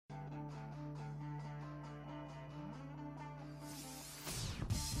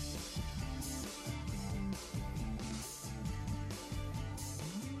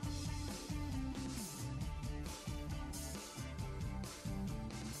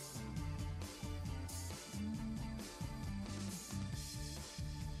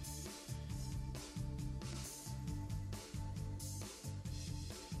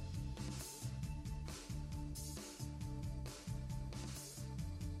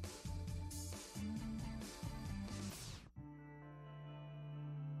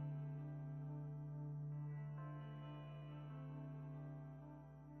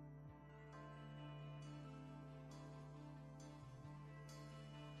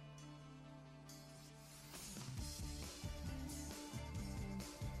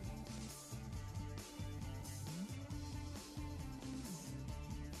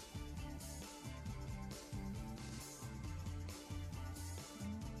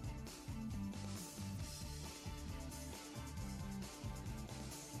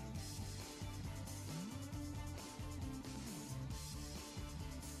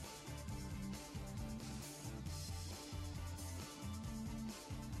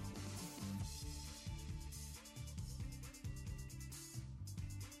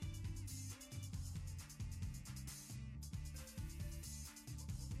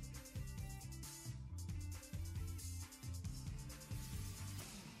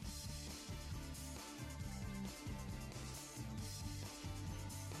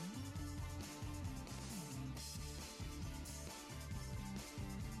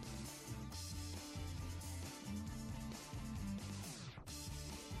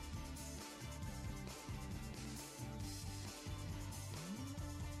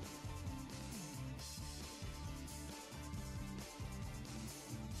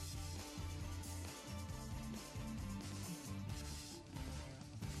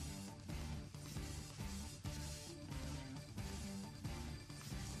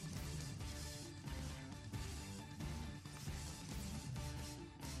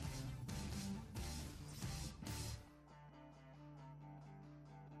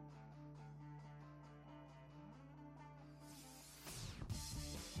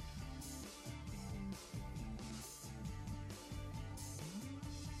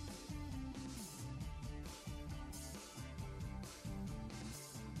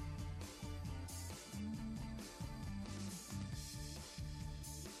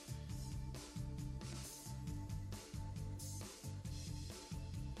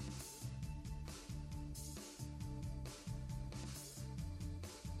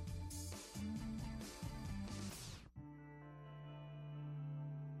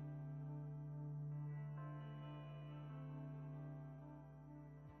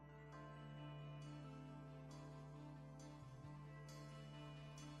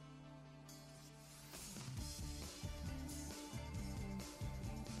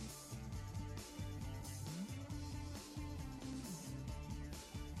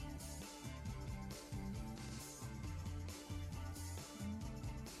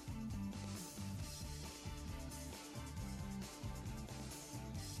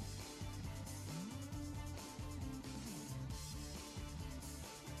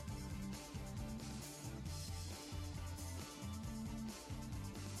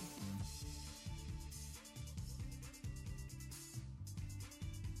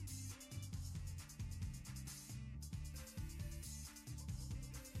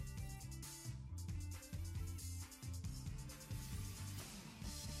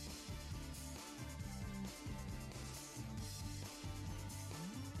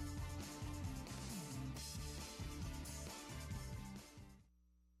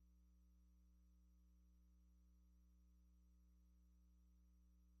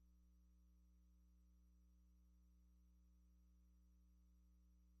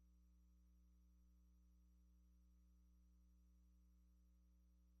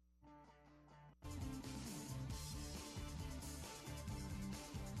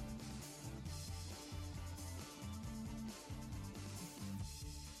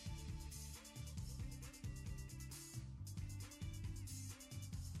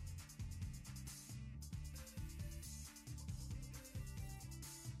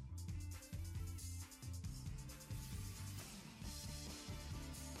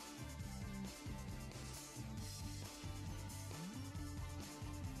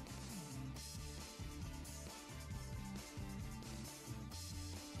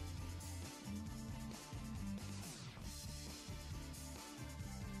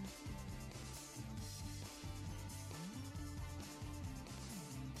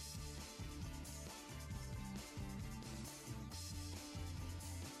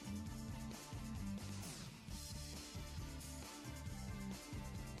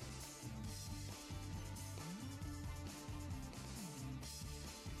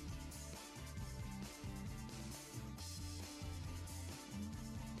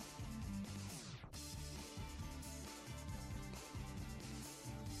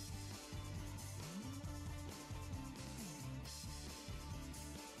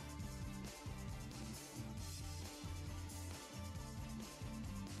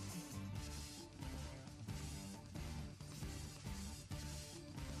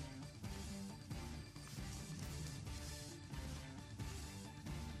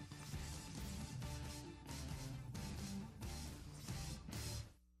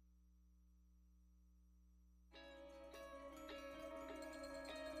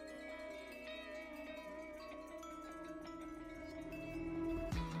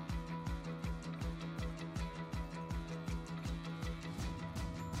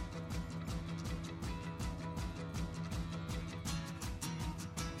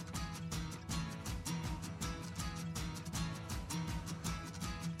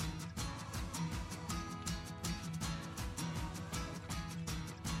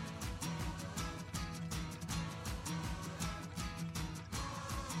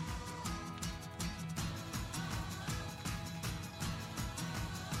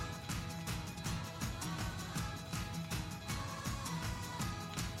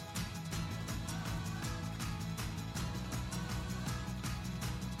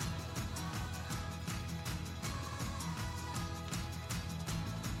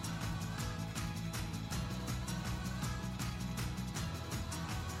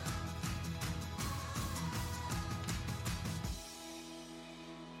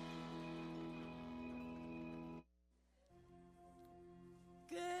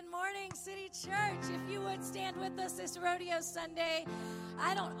morning, City Church. If you would stand with us this Rodeo Sunday.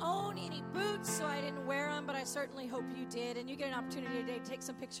 I don't own any boots, so I didn't wear them, but I certainly hope you did. And you get an opportunity today to take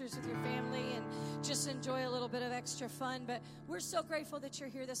some pictures with your family and just enjoy a little bit of extra fun. But we're so grateful that you're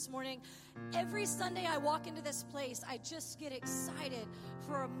here this morning. Every Sunday I walk into this place, I just get excited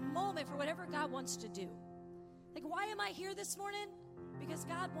for a moment for whatever God wants to do. Like, why am I here this morning? Because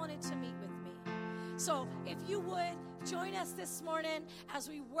God wanted to meet with me. So if you would join us this morning as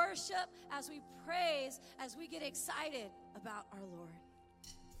we worship, as we praise, as we get excited about our Lord.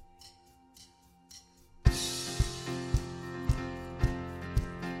 I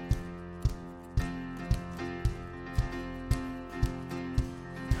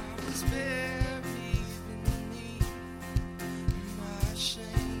was buried beneath my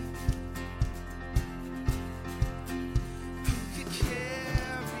shame. Who could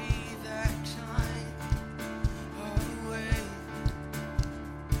carry that kind of weight?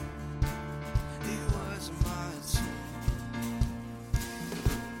 It was my tomb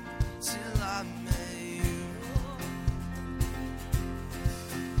till I met you.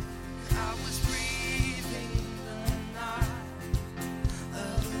 I was breathing the night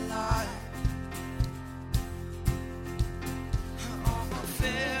alive. All my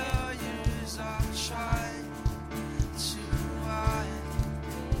failures I tried to hide.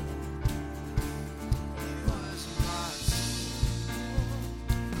 It was my tomb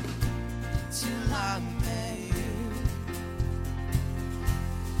till I met you.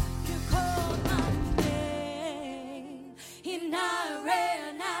 You called my name, and I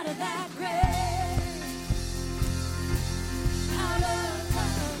ran out of that grave, out of the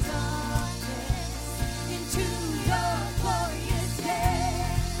darkness, into your glorious day.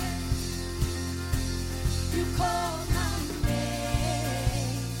 You called my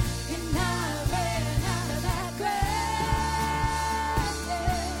name, and I ran out of that grave,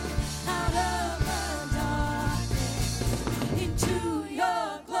 out of the darkness, into your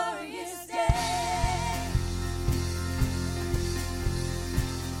glorious day.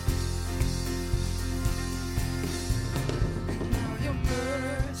 Now your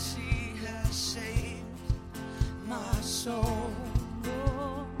mercy has saved my soul.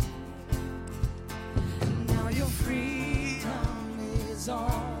 Now your freedom is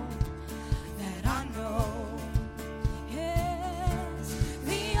all that I know. Yes,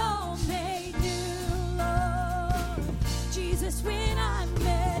 the all made new, Lord. Jesus, when I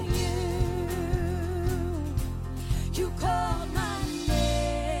met you, you called my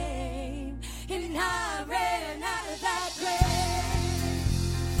name, and I ran out of that grave,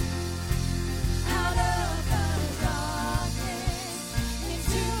 out of the darkness,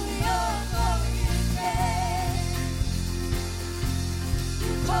 into your glorious day.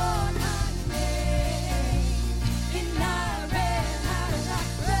 You called my name, and I ran out of that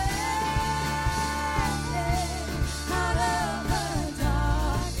grave, out of the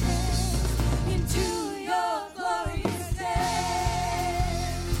darkness, into your glorious day.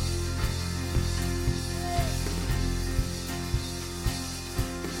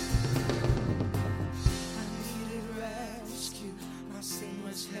 I needed rescue, my sin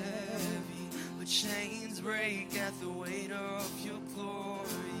was heavy, but chains break at the weight of your glory.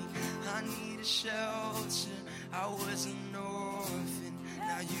 I needed shelter, I was an orphan,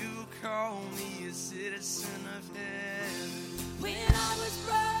 now you call me a citizen of heaven. When I was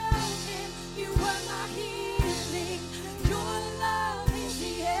broken, you were my healing. Your love is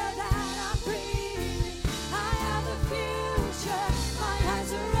the air that I'm breathing. I have a future, my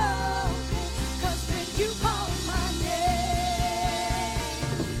eyes are open. 'Cause when you called my name,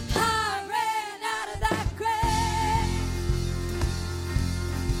 I ran out of that grave,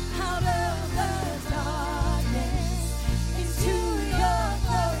 out of the darkness, into your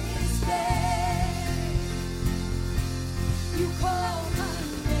glorious day. You called my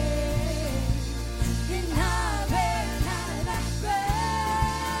name, and I ran out of that grave,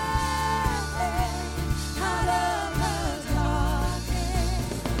 out of the darkness,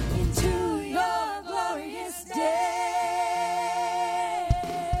 into your glorious day.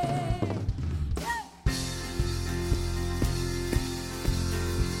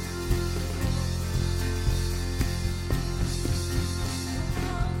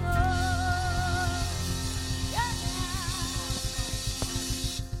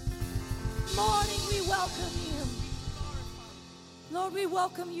 Morning, we welcome you. Lord, we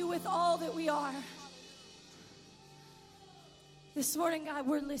welcome you with all that we are. This morning, God,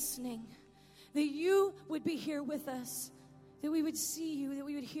 we're listening. That you would be here with us. That we would see you. That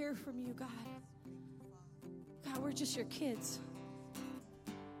we would hear from you, God. God, we're just your kids.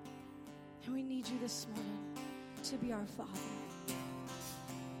 And we need you this morning to be our Father.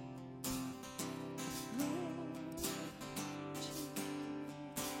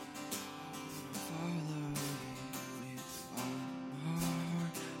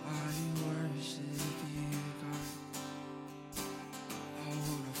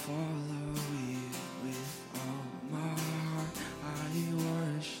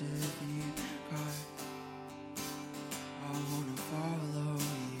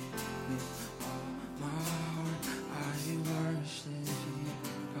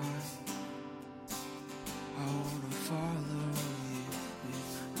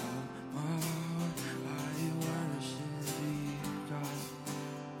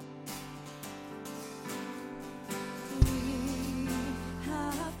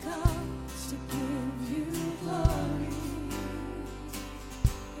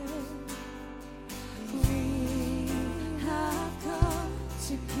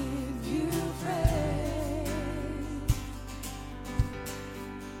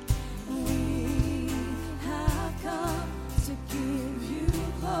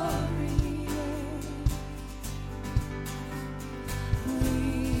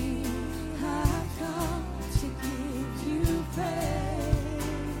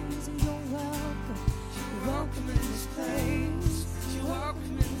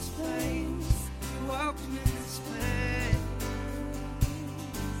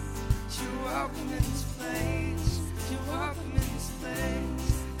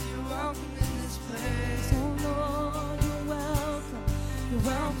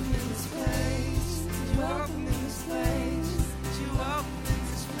 welcome in this place. You're welcome in this place. You're welcome in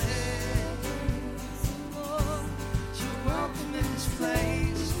this place. Lord, you're welcome in this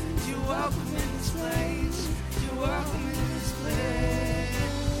place. You're welcome in this place. You're welcome in this place.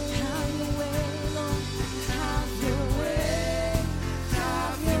 Have your way, Lord. Have your way.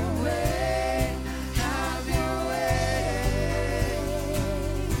 Have your way. Have your way.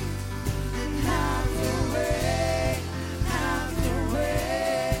 And have your way. Have your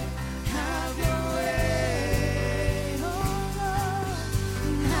way. Have your way. Oh, Lord.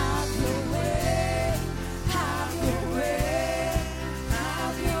 Have your way. Have your way.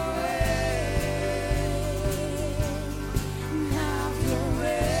 Have your way. Have your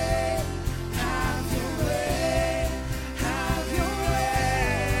way. Have your way. Have your way.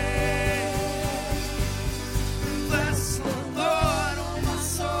 Bless the Lord, oh my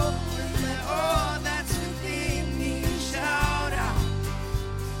soul, and let all that's within me shout out.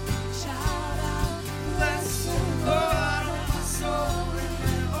 Shout out. Bless the Lord, oh my soul, and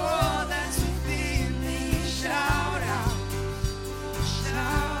let all that's within me shout out.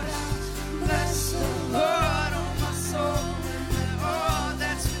 Shout out. Bless the Lord, oh my soul, and let all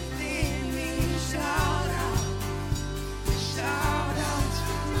that's within me shout out. Shout out.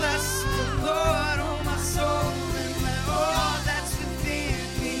 Bless the Lord, oh my soul, and let all that's within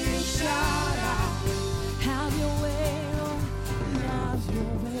me shout out. Have your way, Lord. Have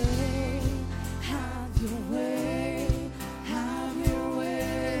your way. Have your way. Have your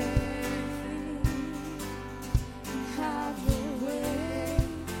way. Have your way.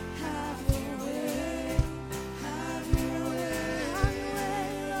 Have your way. Have your way. Have your way,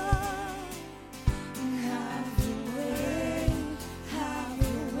 Lord. Have your way. Have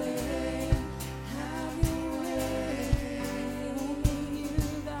your way. Have your way. Only you,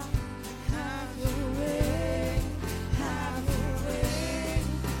 God. Have your way. Have your way.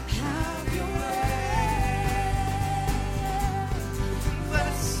 Have your way.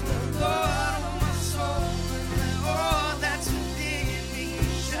 Bless the Lord, oh my soul, and let all that's within me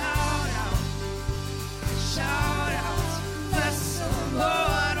shout out. Shout out. Bless the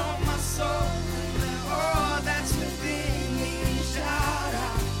Lord, oh my soul, and let all that's within me shout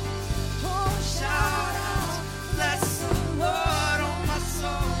out. Oh, Shout out. Bless the Lord, oh my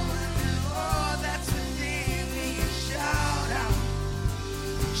soul, and let all that's within me shout out.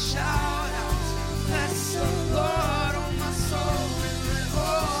 Shout out. Bless the Lord, oh my soul, and let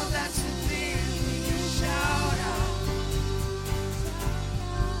all that's within me shout out.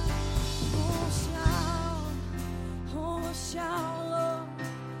 oh, shout. Oh, shout, Lord.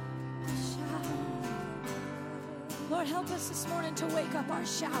 Shout. Lord, help us this morning to wake up our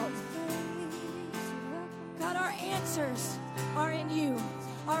shout. God, our answers are in you.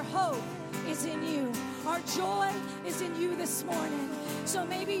 Our hope is in you. Our joy is in you this morning. So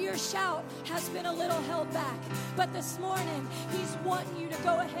maybe your shout has been a little held back, but this morning he's wanting you to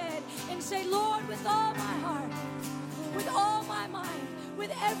go ahead and say, Lord, with all my heart, with all my mind,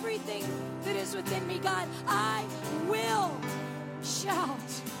 with everything that is within me, God, I will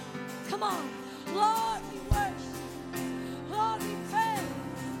shout. Come on. Lord, we worship. Lord, we praise.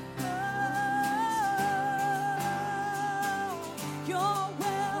 Oh, you're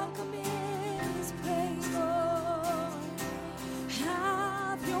welcome in this place, Lord.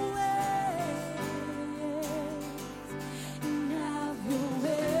 Have your way. Have your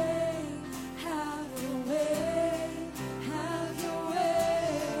way. Have your way. Have your way.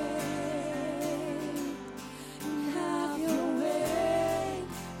 Have your way.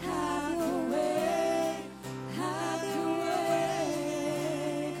 Have your way.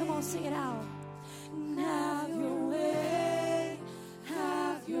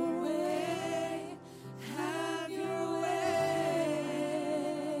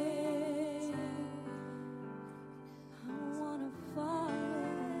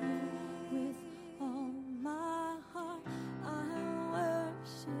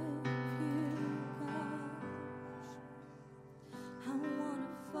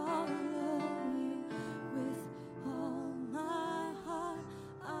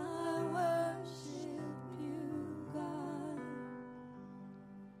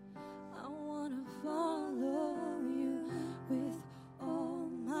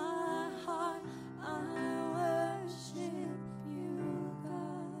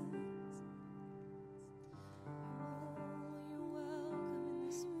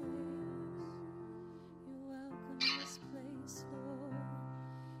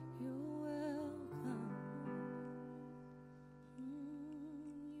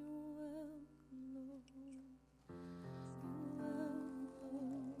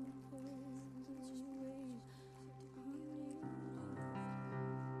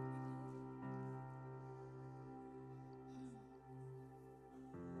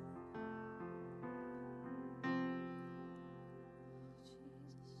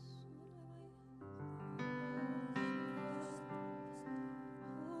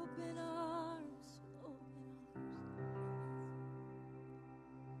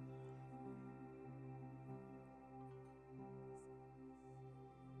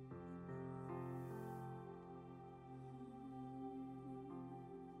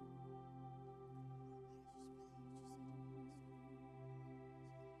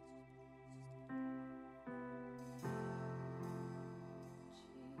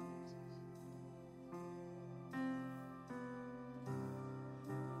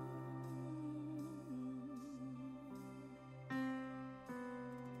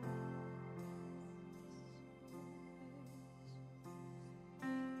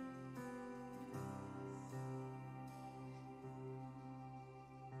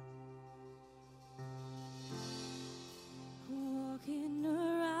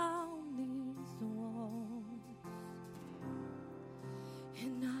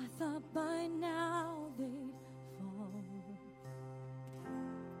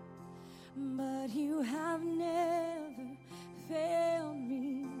 but you have never failed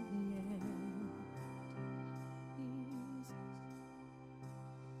me yet, Jesus.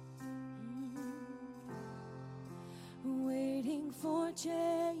 Waiting for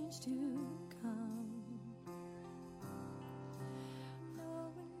change to come.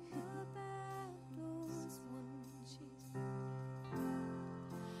 Knowing the battle's won, Jesus.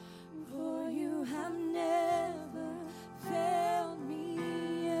 For you have never failed me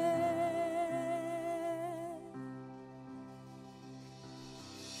yet.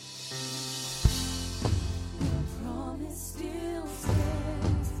 Your promise still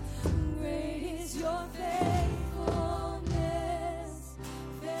stands. Great is your faithfulness,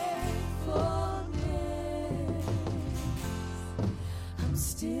 faithfulness. I'm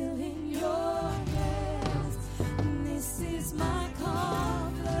still in your hands, and this is my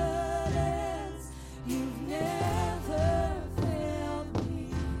confidence. You've never failed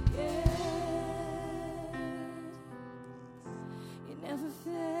me yet. You never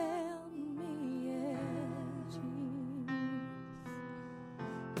failed me yet, Jesus.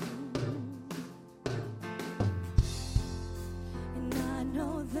 And I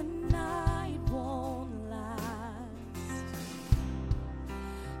know the night won't last,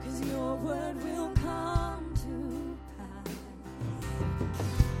 'cause your word will come to pass.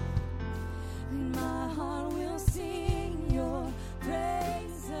 And my heart will sing your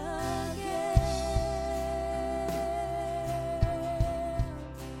praise again.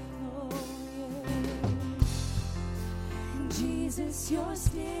 Oh, yeah. Jesus, you're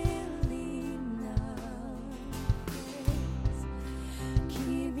still enough.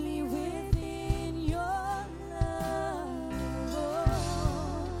 Keep me within your love.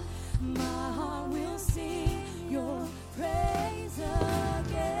 My heart will sing your praise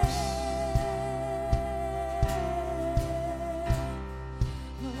again.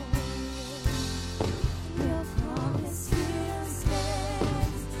 Your promise still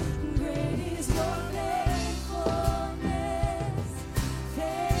stands. Great is your faithfulness,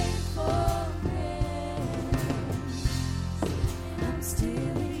 faithfulness. And I'm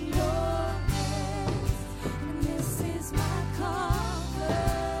still in your hands, and this is my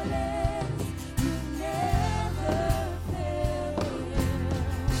confidence. You never fail.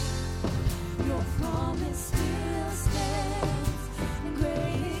 Your promise still stands, and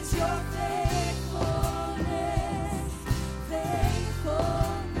great is your faithfulness,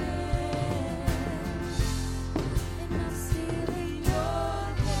 faithfulness. And I'm still in your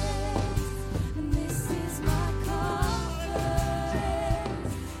hands, and this is my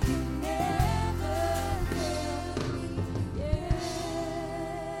confidence. You never failed me yet.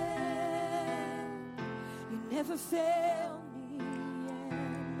 You never failed me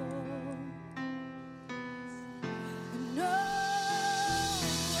yet, Lord. No.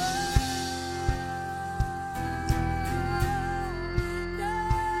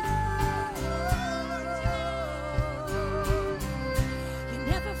 You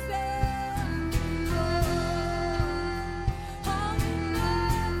never failed me, Lord. Oh, you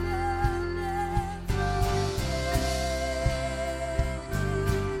never failed.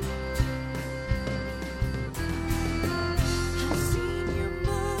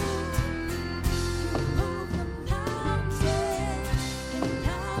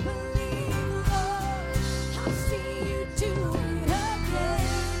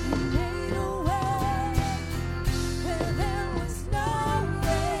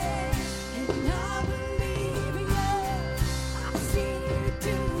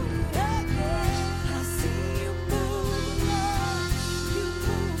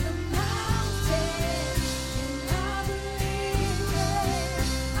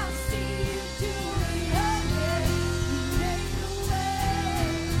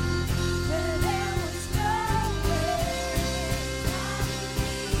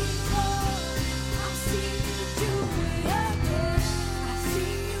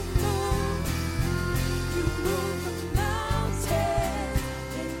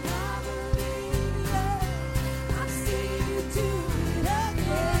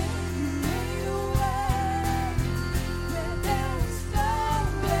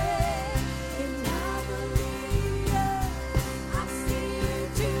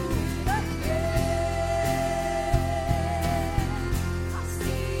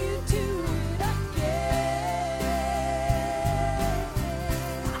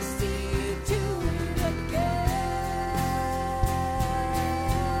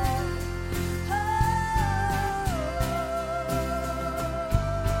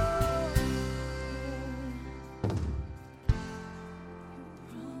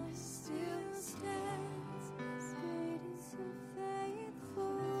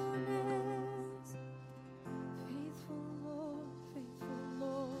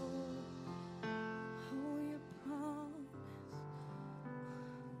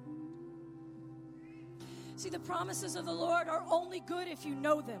 See, the promises of the Lord are only good if you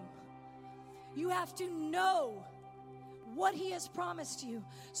know them. You have to know what He has promised you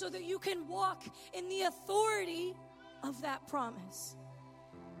so that you can walk in the authority of that promise.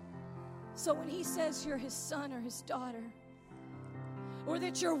 So when He says you're His son or His daughter, or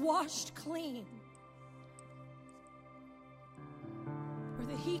that you're washed clean, or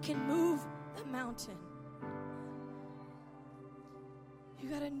that He can move the mountain,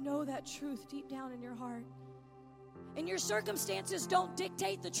 you got to know that truth deep down in your heart. And your circumstances don't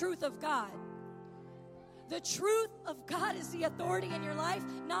dictate the truth of God. The truth of God is the authority in your life,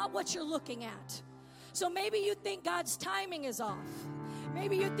 not what you're looking at. So maybe you think God's timing is off.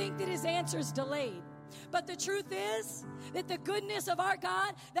 Maybe you think that His answer is delayed. But the truth is that the goodness of our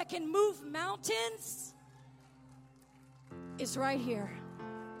God that can move mountains is right here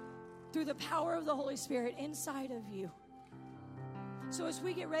through the power of the Holy Spirit inside of you. So as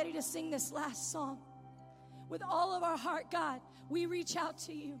we get ready to sing this last song, with all of our heart, God, we reach out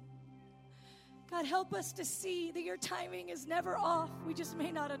to you. God, help us to see that your timing is never off. We just may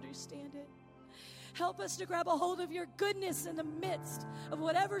not understand it. Help us to grab a hold of your goodness in the midst of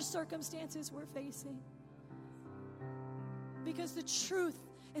whatever circumstances we're facing. Because the truth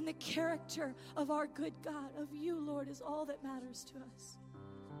and the character of our good God, of you, Lord, is all that matters to us.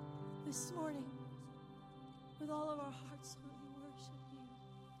 This morning, with all of our hearts, Lord, we worship you.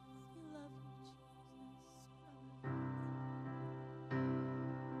 We love you, Jesus.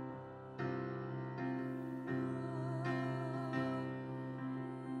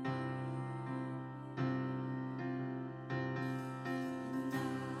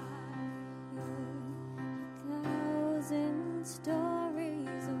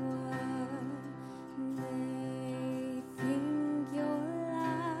 Stories of what they think you're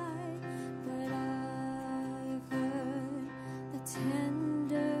like, but I've heard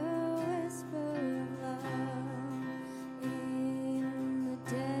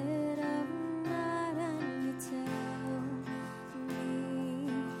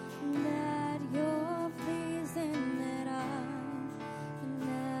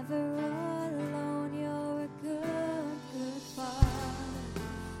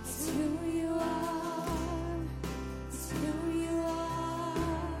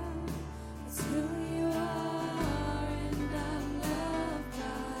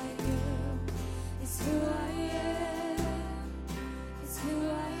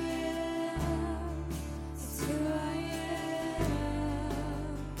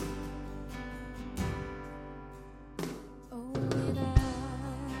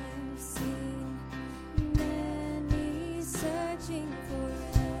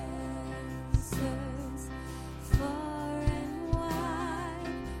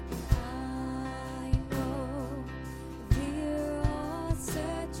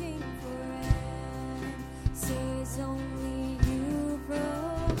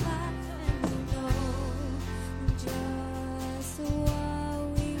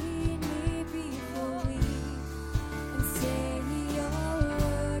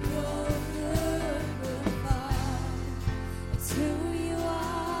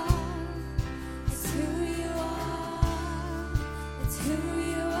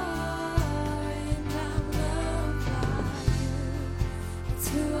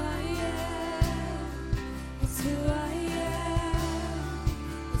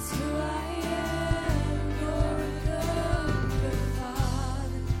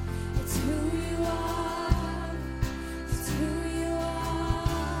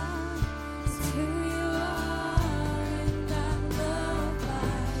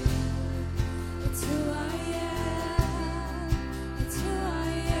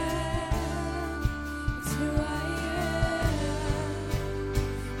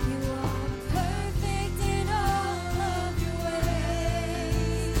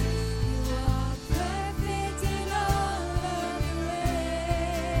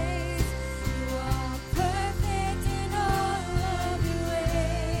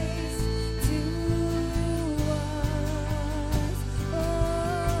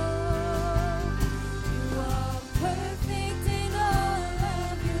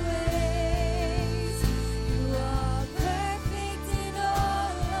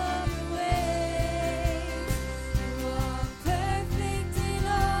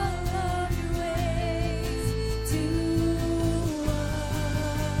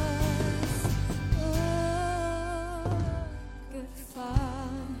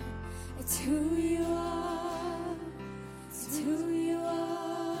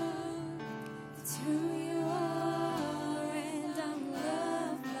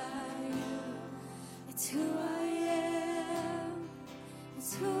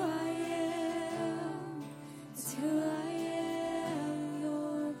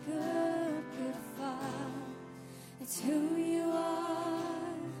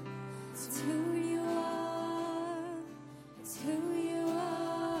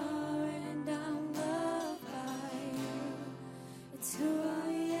who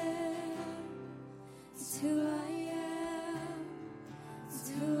I am. It's who I am.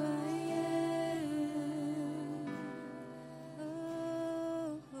 It's who I am.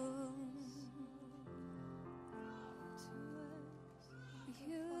 Oh,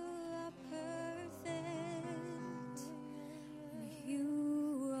 you are perfect.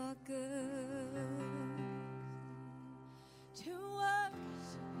 You are good. To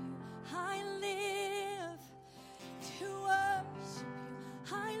worship you, I live. To worship you,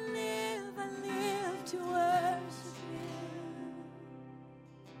 I live to worship you.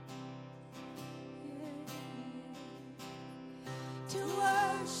 To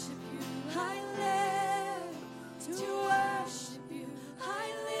worship you, I live. To worship you, I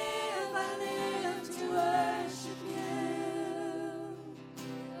live to worship you.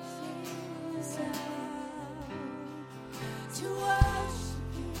 To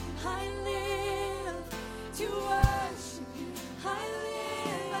worship you, I live. To worship you, I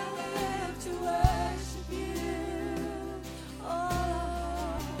live to worship you.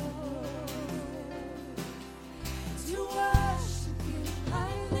 Oh, to worship you, I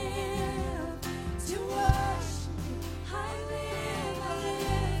live. To worship you, I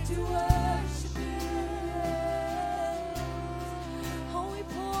live to worship you. Oh, we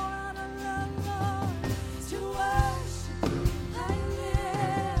pour out our love, Lord. To worship you, I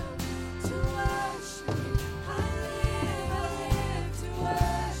live. To worship you, I live to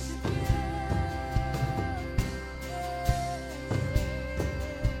worship you.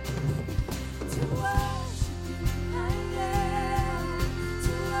 To worship you, I live.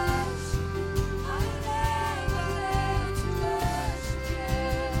 To worship you, I live to worship you.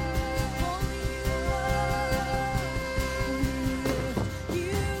 Only you higher. We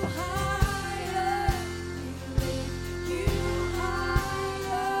lift you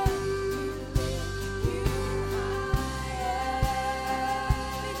higher. We lift you higher.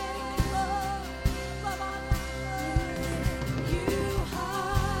 We lift you above our lives. You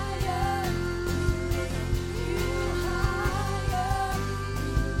higher. We lift you higher. We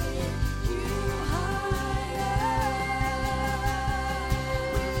lift you higher.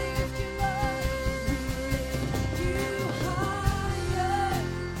 We lift you, Lord. We lift you higher.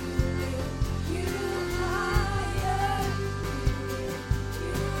 We lift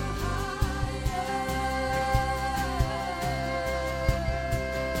you higher.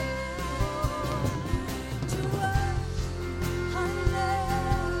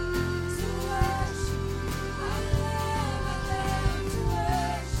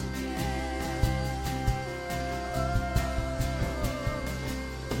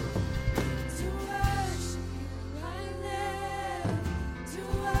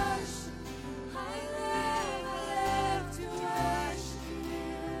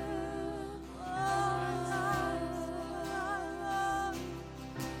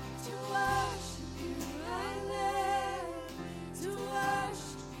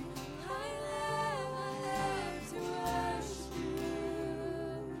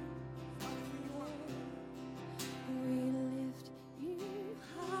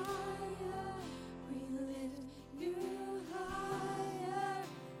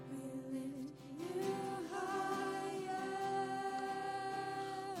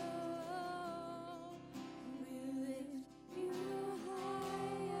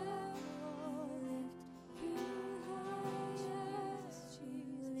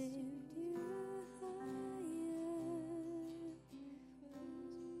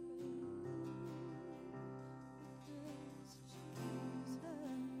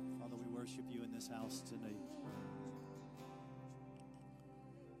 Worship you in this house today.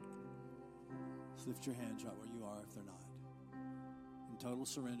 Just lift your hands right where you are if they're not. In total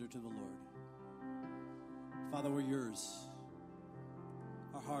surrender to the Lord. Father, we're yours.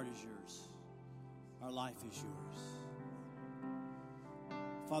 Our heart is yours. Our life is yours.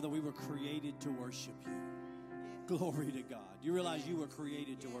 Father, we were created to worship you. Glory to God. You realize you were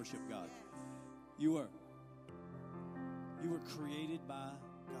created to worship God. You were created by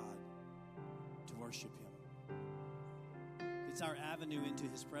God to worship him. It's our avenue into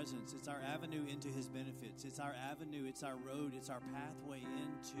his presence. It's our avenue into his benefits. It's our avenue. It's our road. It's our pathway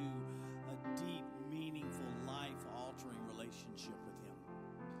into a deep, meaningful, life-altering relationship with him.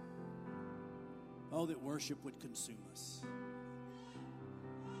 Oh, that worship would consume us.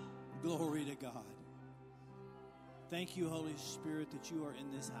 Glory to God. Thank you, Holy Spirit, that you are in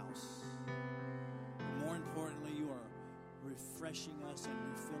this house. More importantly, you are refreshing us and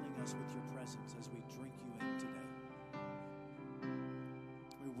refilling us with your presence as we drink you in today.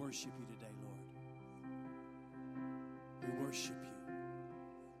 We worship you today, Lord. We worship you.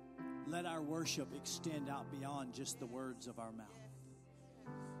 Let our worship extend out beyond just the words of our mouth.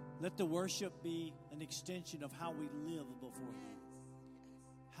 Let the worship be an extension of how we live before you,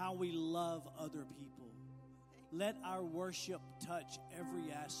 how we love other people. Let our worship touch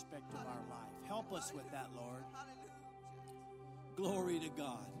every aspect of our life. Help us with that, Lord. Glory to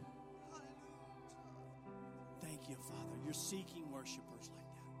God. Thank you, Father. You're seeking worshipers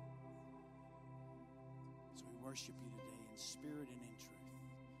like that. So we worship you today in spirit and in truth.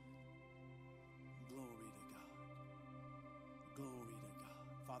 Glory to God. Glory to God.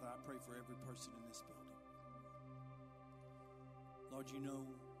 Father, I pray for every person in this building. Lord, you know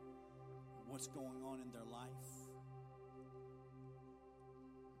what's going on in their life.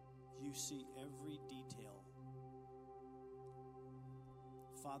 You see every detail.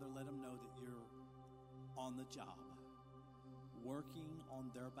 Father, let them know that you're on the job, working on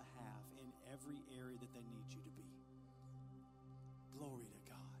their behalf in every area that they need you to be. Glory to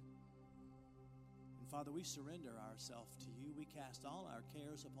God. And Father, we surrender ourselves to you. We cast all our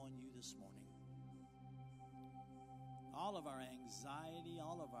cares upon you this morning. All of our anxiety,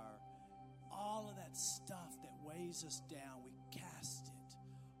 all of that stuff that weighs us down, we cast it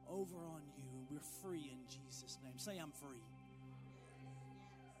over on you, and we're free in Jesus' name. Say, I'm free.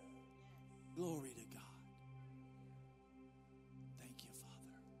 Glory to God. Thank you,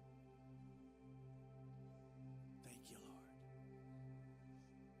 Father. Thank you, Lord.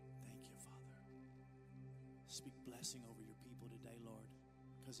 Thank you, Father. Speak blessing over your people today, Lord,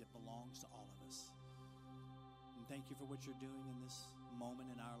 because it belongs to all of us. And thank you for what you're doing in this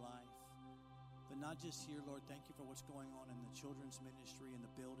moment in our life. But not just here, Lord, thank you for what's going on in the children's ministry in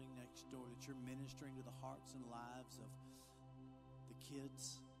the building next door, that you're ministering to the hearts and lives of the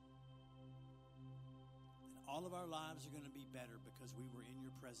kids. And all of our lives are going to be better because we were in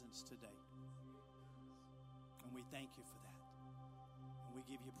your presence today. And we thank you for that. And we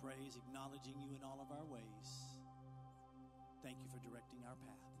give you praise, acknowledging you in all of our ways. Thank you for directing our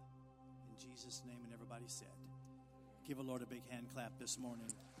path. In Jesus' name, and everybody said. Give the Lord a big hand clap this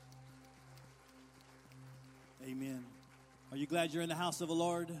morning. Amen. Are you glad you're in the house of the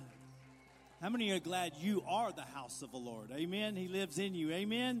Lord? How many are glad you are the house of the Lord? Amen. He lives in you.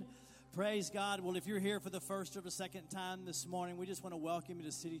 Amen. Praise God. Well, if you're here for the first or the second time this morning, we just want to welcome you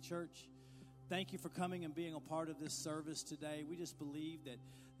to City Church. Thank you for coming and being a part of this service today. We just believe that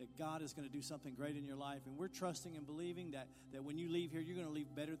God is going to do something great in your life. And we're trusting and believing that when you leave here, you're going to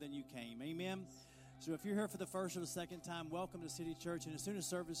leave better than you came. Amen. So if you're here for the first or the second time, welcome to City Church. And as soon as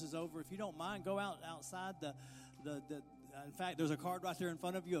service is over, if you don't mind, go outside in fact, there's a card right there in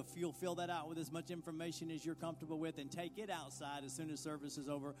front of you. If you'll fill that out with as much information as you're comfortable with and take it outside as soon as service is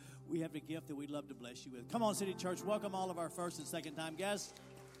over, we have a gift that we'd love to bless you with. Come on, City Church. Welcome all of our first and second time guests.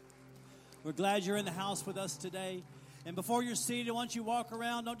 We're glad you're in the house with us today. And before you're seated, why don't you walk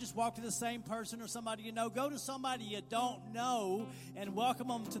around? Don't just walk to the same person or somebody you know. Go to somebody you don't know and welcome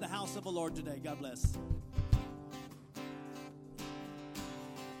them to the house of the Lord today. God bless.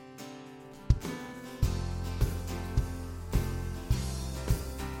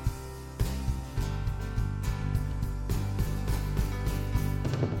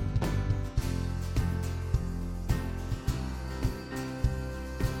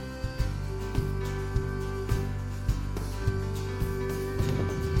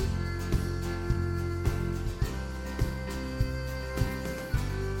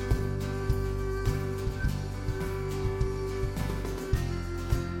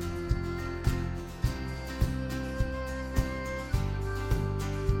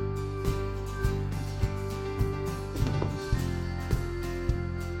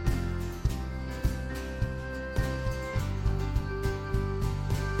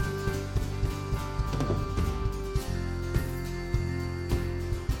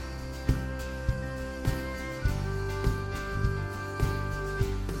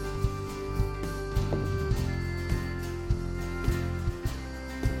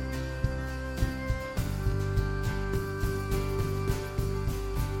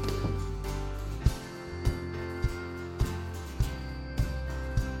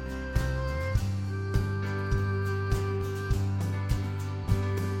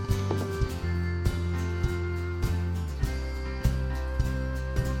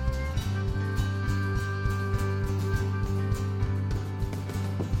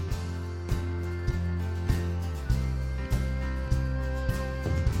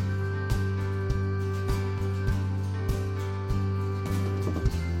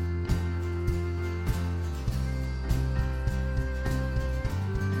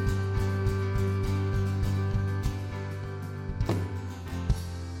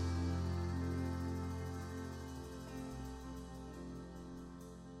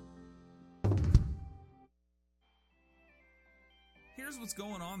 Here's what's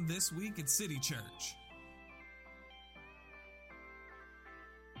going on this week at City Church.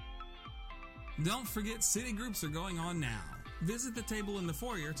 Don't forget, city groups are going on now. Visit the table in the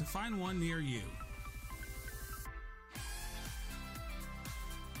foyer to find one near you.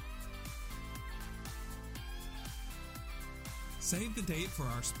 Save the date for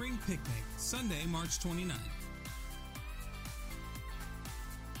our spring picnic, Sunday, March 29th.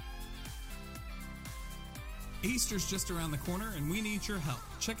 Easter's just around the corner and we need your help.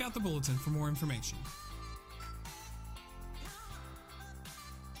 Check out the bulletin for more information.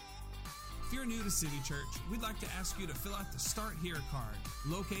 If you're new to City Church, we'd like to ask you to fill out the Start Here card,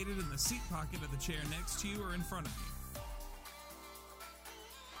 located in the seat pocket of the chair next to you or in front of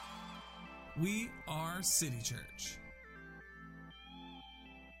you. We are City Church.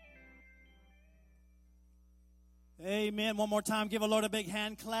 Amen. One more time, give the Lord a big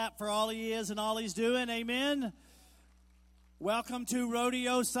hand clap for all He is and all He's doing. Amen. Welcome to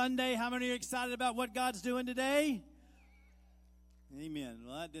Rodeo Sunday. How many are excited about what God's doing today? Amen.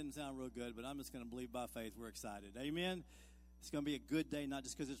 Well, that didn't sound real good, but I'm just going to believe by faith we're excited. Amen. It's going to be a good day, not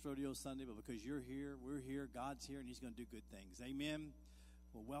just because it's Rodeo Sunday, but because you're here, we're here, God's here, and He's going to do good things. Amen.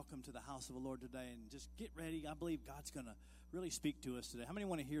 Well, welcome to the house of the Lord today, and just get ready. I believe God's going to really speak to us today. How many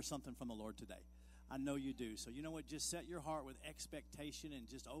want to hear something from the Lord today? I know you do. So you know what? Just set your heart with expectation and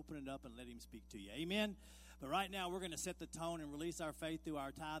just open it up and let Him speak to you. Amen. But right now, we're going to set the tone and release our faith through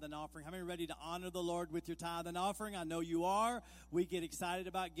our tithe and offering. How many are ready to honor the Lord with your tithe and offering? I know you are. We get excited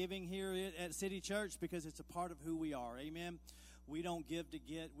about giving here at City Church because it's a part of who we are. Amen. We don't give to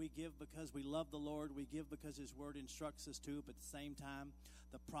get. We give because we love the Lord. We give because His Word instructs us to. But at the same time,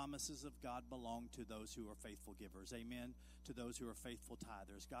 the promises of God belong to those who are faithful givers. Amen. To those who are faithful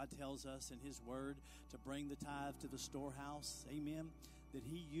tithers. God tells us in His Word to bring the tithe to the storehouse. Amen. That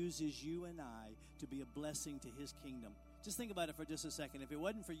He uses you and I to be a blessing to His kingdom. Just think about it for just a second. If it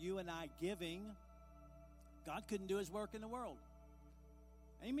wasn't for you and I giving, God couldn't do His work in the world.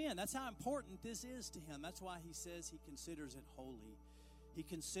 Amen. That's how important this is to Him. That's why He says He considers it holy. He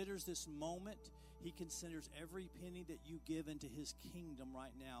considers this moment. He considers every penny that you give into His kingdom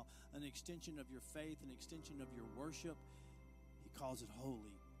right now an extension of your faith, an extension of your worship. He calls it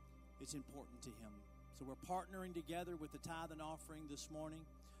holy. It's important to Him. So we're partnering together with the tithe and offering this morning.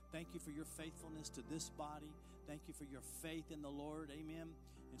 Thank you for your faithfulness to this body. Thank you for your faith in the Lord. Amen.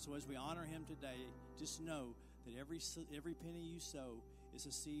 And so as we honor Him today, just know that every penny you sow is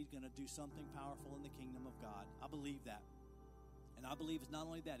a seed going to do something powerful in the kingdom of God. I believe that. And I believe it's not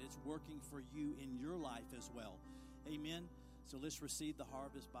only that, it's working for you in your life as well. Amen. So let's receive the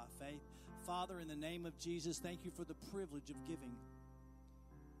harvest by faith. Father, in the name of Jesus, thank you for the privilege of giving.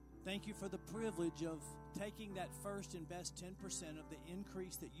 Thank you for the privilege of taking that first and best 10% of the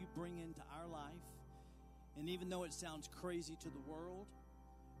increase that you bring into our life. And even though it sounds crazy to the world,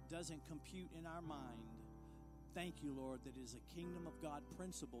 doesn't compute in our mind, thank you, Lord, that it is a kingdom of God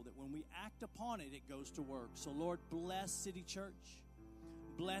principle that when we act upon it, it goes to work. So, Lord, bless City Church.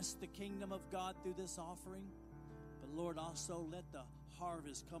 Bless the kingdom of God through this offering. But, Lord, also let the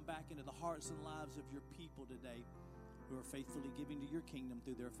harvest come back into the hearts and lives of your people today who are faithfully giving to your kingdom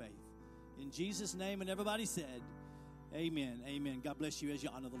through their faith. In Jesus' name, and everybody said, amen, amen. God bless you as you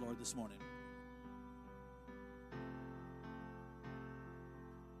honor the Lord this morning.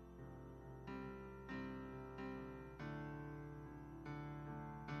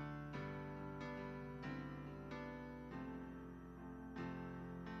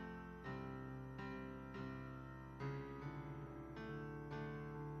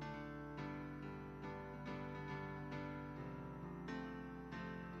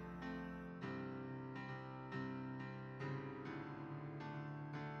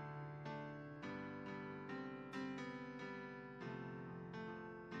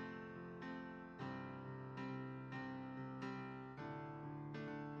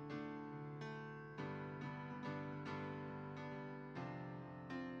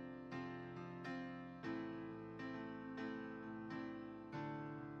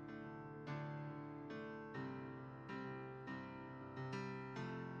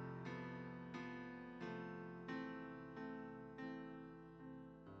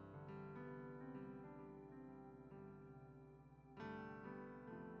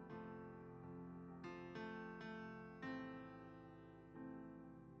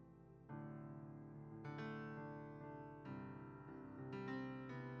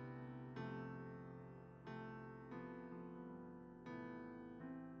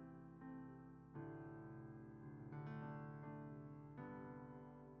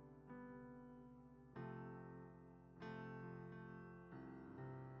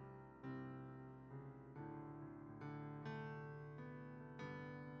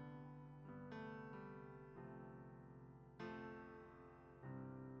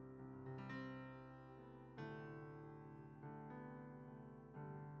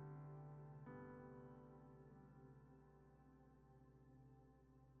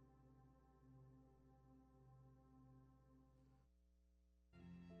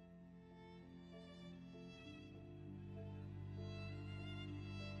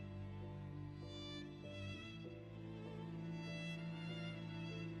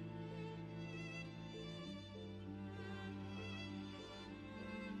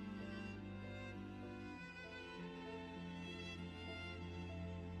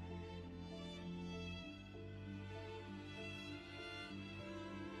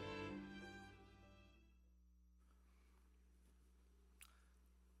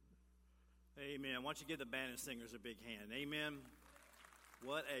 Amen. Why don't you give the band and singers a big hand? Amen.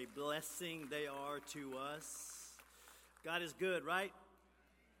 What a blessing they are to us. God is good, right?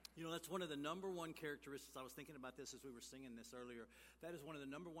 You know, that's one of the number one characteristics. I was thinking about this as we were singing this earlier. That is one of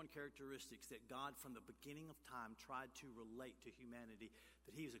the number one characteristics that God, from the beginning of time, tried to relate to humanity,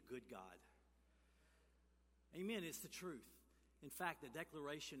 that he is a good God. Amen. It's the truth. In fact, the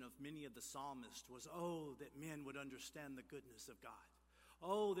declaration of many of the psalmists was, oh, that men would understand the goodness of God.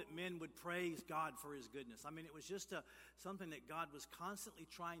 Oh, that men would praise God for his goodness. I mean, it was just something that God was constantly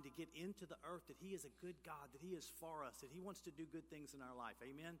trying to get into the earth, that he is a good God, that he is for us, that he wants to do good things in our life.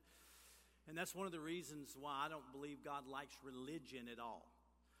 Amen? And that's one of the reasons why I don't believe God likes religion at all.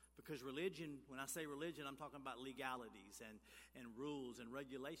 Because religion, when I say religion, I'm talking about legalities and rules and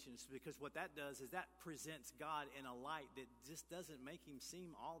regulations. Because what that does is that presents God in a light that just doesn't make him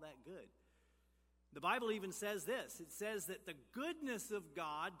seem all that good. The Bible even says this. It says that the goodness of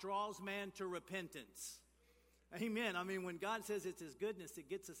God draws man to repentance. Amen. I mean, when God says it's his goodness that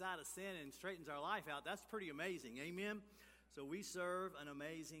gets us out of sin and straightens our life out, that's pretty amazing. Amen. So we serve an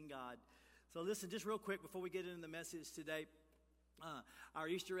amazing God. So listen, just real quick before we get into the message today. Our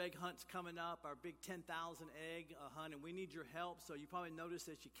Easter egg hunt's coming up, our big 10,000 egg hunt, and we need your help. So you probably noticed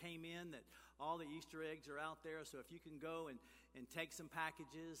as you came in that all the Easter eggs are out there. So if you can go and take some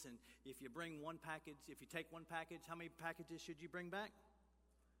packages, and if you bring one package, if you take one package, how many packages should you bring back?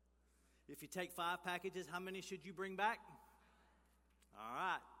 If you take 5 packages, how many should you bring back? All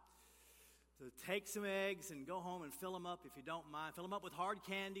right. So take some eggs and go home and fill them up if you don't mind. Fill them up with hard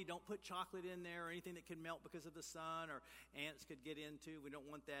candy. Don't put chocolate in there or anything that could melt because of the sun or ants could get into. We don't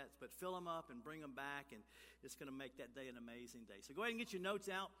want that. But fill them up and bring them back, and it's going to make that day an amazing day. So go ahead and get your notes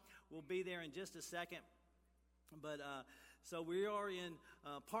out. We'll be there in just a second. But so we are in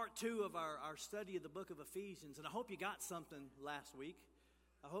part 2 of our study of the book of Ephesians, and I hope you got something last week.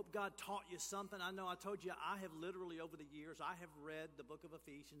 I hope God taught you something. I know I told you I have literally over the years, I have read the book of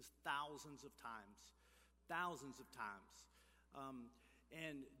Ephesians thousands of times.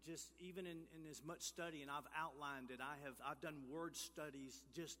 And just even in as much study, and I've outlined it, I've done word studies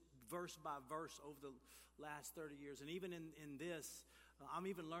just verse by verse over the last 30 years. And even in this, I'm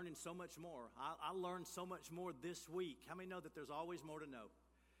even learning so much more. I learned so much more this week. How many know that there's always more to know?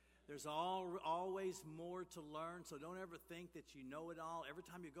 There's always more to learn, so don't ever think that you know it all. Every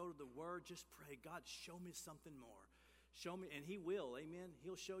time you go to the Word, just pray, God, show me something more. Show me, and he will, amen.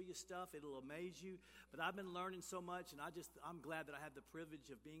 He'll show you stuff. It'll amaze you. But I've been learning so much, and I'm glad that I have the privilege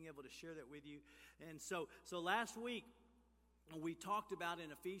of being able to share that with you. And so last week, we talked about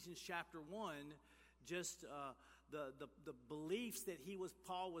in Ephesians chapter 1, just the beliefs that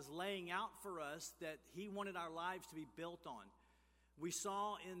Paul was laying out for us that he wanted our lives to be built on. We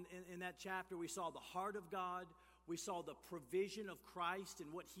saw in that chapter, we saw the heart of God. We saw the provision of Christ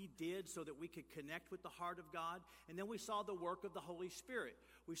and what he did so that we could connect with the heart of God. And then we saw the work of the Holy Spirit.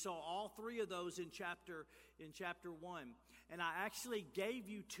 We saw all 3 of those in chapter 1. And I actually gave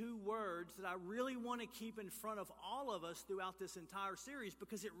you 2 words that I really want to keep in front of all of us throughout this entire series,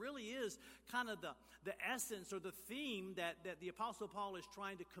 because it really is kind of the essence or the theme that the Apostle Paul is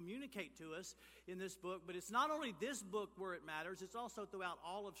trying to communicate to us in this book. But it's not only this book where it matters, it's also throughout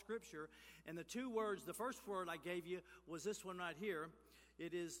all of Scripture. And the 2 words, the first word I gave you was this one right here.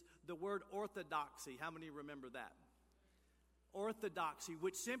 It is the word orthodoxy. How many remember that? Orthodoxy,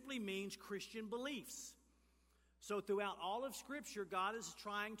 which simply means Christian beliefs. So throughout all of Scripture, God is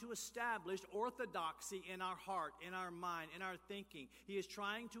trying to establish orthodoxy in our heart, in our mind, in our thinking. He is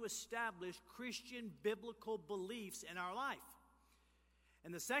trying to establish Christian biblical beliefs in our life.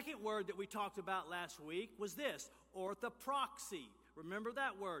 And the second word that we talked about last week was this, orthopraxy. Remember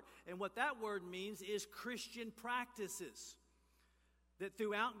that word. And what that word means is Christian practices. That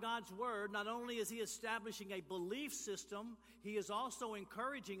throughout God's Word, not only is he establishing a belief system, he is also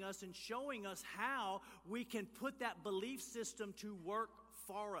encouraging us and showing us how we can put that belief system to work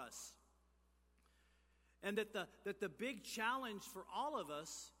for us. And that the big challenge for all of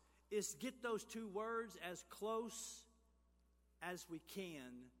us is get those 2 words as close as we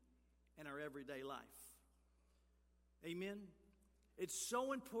can in our everyday life. Amen? It's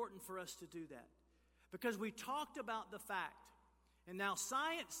so important for us to do that. Because we talked about the fact, and now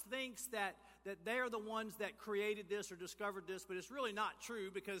science thinks that they're the ones that created this or discovered this, but it's really not true,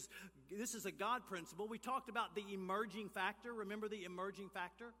 because this is a God principle. We talked about the emerging factor. Remember the emerging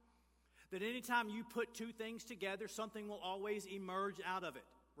factor? That anytime you put 2 things together, something will always emerge out of it,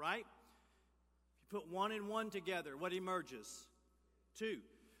 right? If you put 1 and 1 together, what emerges? 2.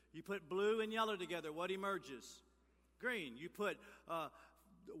 You put blue and yellow together, what emerges? Green. You put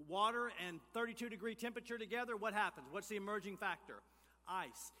water and 32-degree temperature together, what happens? What's the emerging factor?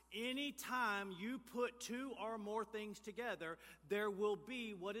 ice. Anytime you put two or more things together, there will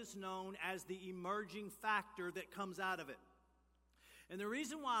be what is known as the emerging factor that comes out of it. And the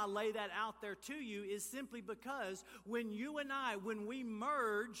reason why I lay that out there to you is simply because when you and I, when we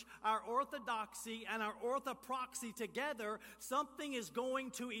merge our orthodoxy and our orthopraxy together, something is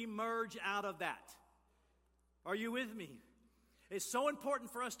going to emerge out of that. Are you with me? It's so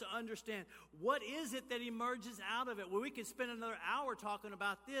important for us to understand what is it that emerges out of it. Well, we could spend another hour talking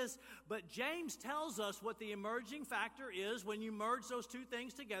about this, but James tells us what the emerging factor is when you merge those two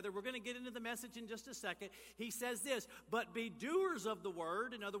things together. We're going to get into the message in just a second. He says this, but be doers of the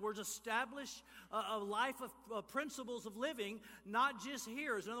word. In other words, establish a life of principles of living, not just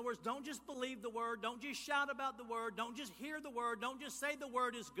hearers. In other words, don't just believe the word. Don't just shout about the word. Don't just hear the word. Don't just say the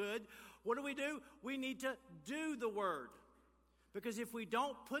word is good. What do? We need to do the word. Because if we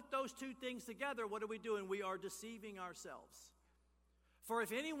don't put those two things together, what are we doing? We are deceiving ourselves. For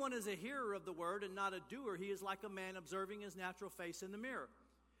if anyone is a hearer of the word and not a doer, he is like a man observing his natural face in the mirror.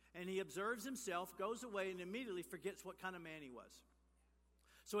 And he observes himself, goes away, and immediately forgets what kind of man he was.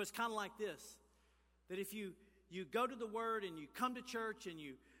 So it's kind of like this, that if you go to the word and you come to church and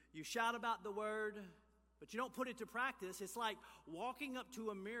you shout about the word, but you don't put it to practice, it's like walking up to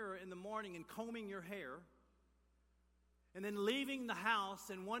a mirror in the morning and combing your hair, and then leaving the house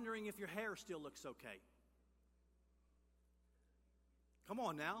and wondering if your hair still looks okay. Come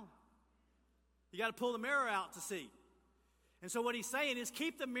on now. You got to pull the mirror out to see. And so what he's saying is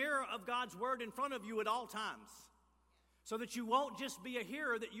keep the mirror of God's word in front of you at all times, so that you won't just be a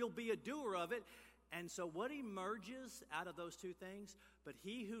hearer, that you'll be a doer of it. And so what emerges out of those two things? But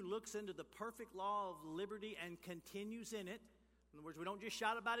he who looks into the perfect law of liberty and continues in it. In other words, we don't just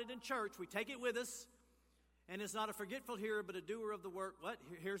shout about it in church. We take it with us. And it's not a forgetful hearer, but a doer of the work. What?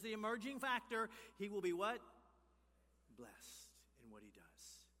 Here's the emerging factor. He will be what? Blessed in what he does.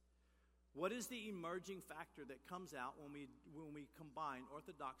 What is the emerging factor that comes out when we combine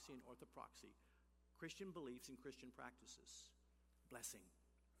orthodoxy and orthopraxy? Christian beliefs and Christian practices. Blessing.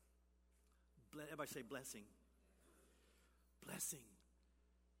 Everybody say blessing. Blessing.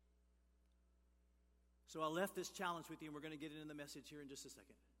 So I left this challenge with you, and we're going to get into the message here in just a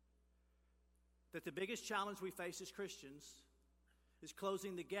second. That the biggest challenge we face as Christians is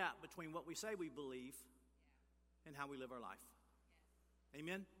closing the gap between what we say we believe and how we live our life.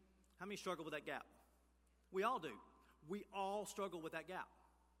 Amen? How many struggle with that gap? We all do. We all struggle with that gap.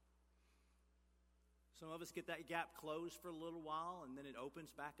 Some of us get that gap closed for a little while and then it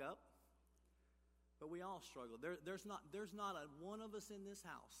opens back up. But we all struggle. There's not one of us in this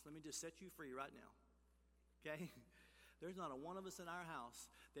house. Let me just set you free right now. Okay? There's not a one of us in our house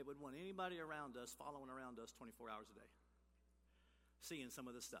that would want anybody around us following around us 24 hours a day, seeing some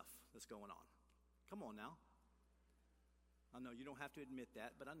of the stuff that's going on. Come on now. I know you don't have to admit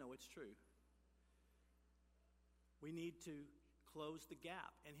that, but I know it's true. We need to close the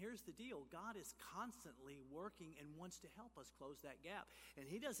gap. And here's the deal. God is constantly working and wants to help us close that gap. And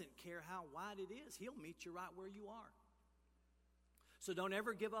he doesn't care how wide it is. He'll meet you right where you are. So don't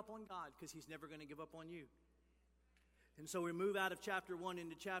ever give up on God, because he's never going to give up on you. And so we move out of chapter 1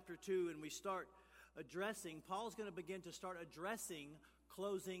 into chapter 2, and we start addressing, Paul's going to begin to start addressing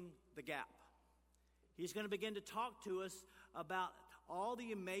closing the gap. He's going to begin to talk to us about all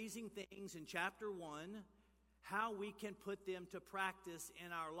the amazing things in chapter 1, how we can put them to practice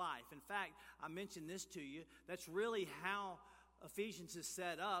in our life. In fact, I mentioned this to you. That's really how Ephesians is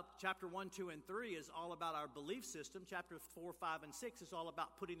set up. Chapter 1, 2, and 3 is all about our belief system. Chapter 4, 5, and 6 is all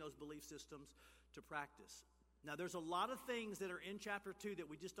about putting those belief systems to practice. Now, there's a lot of things that are in chapter 2 that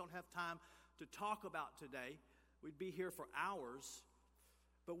we just don't have time to talk about today. We'd be here for hours.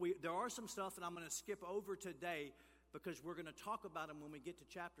 But there are some stuff that I'm going to skip over today, because we're going to talk about them when we get to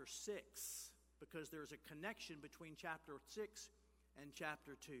chapter 6, because there's a connection between chapter 6 and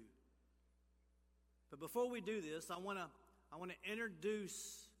chapter 2. But before we do this, I want to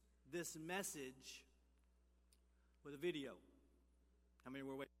introduce this message with a video. How many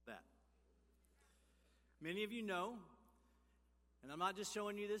were waiting for that? Many of you know, and I'm not just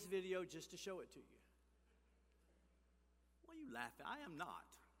showing you this video just to show it to you. Why are you laughing? I am not.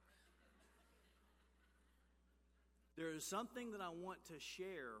 There is something that I want to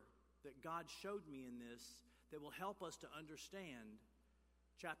share that God showed me in this that will help us to understand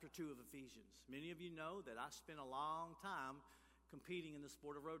chapter 2 of Ephesians. Many of you know that I spent a long time competing in the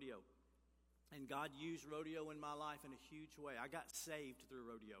sport of rodeo. And God used rodeo in my life in a huge way. I got saved through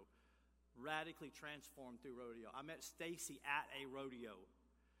rodeo. Radically transformed through rodeo. I met Stacy at a rodeo.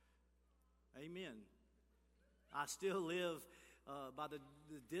 Amen. I still live by the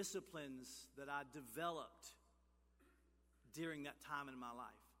disciplines that I developed during that time in my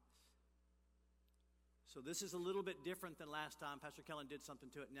life. So this is a little bit different than last time. Pastor Kellen did something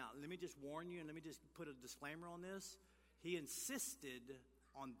to it. Now, let me just warn you, and let me just put a disclaimer on this. He insisted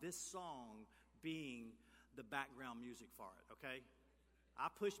on this song being the background music for it, okay? I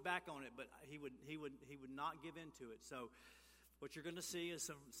pushed back on it, but he would not give into it. So what you're going to see is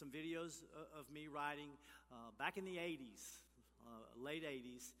some videos of me writing back in the 80s, late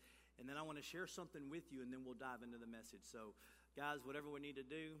 80s, and then I want to share something with you, and then we'll dive into the message. So, guys, whatever we need to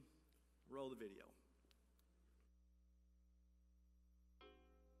do, roll the video.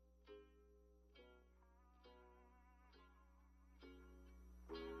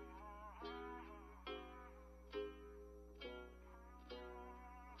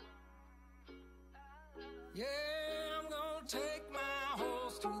 Yeah, I'm gonna take my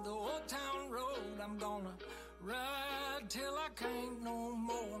horse to the old town road. I'm gonna ride till I can't no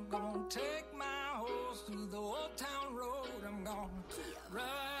more. I'm gonna take my horse to the old town road. I'm gonna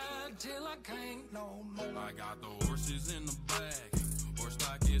ride till I can't no more. I got the horses in the back, horse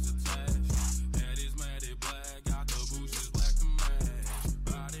stock is attached. Head is matted black, got the bushes black to match.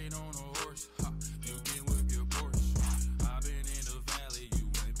 Riding on a horse, ha, you can whip your Porsche. I've been in the valley,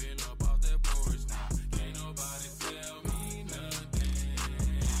 you ain't been up off that porch now. Can't nobody tell me nothing.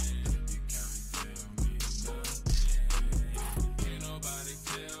 You can't tell me nothing. Can't nobody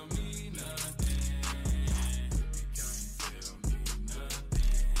tell me nothing. You can't tell me nothing.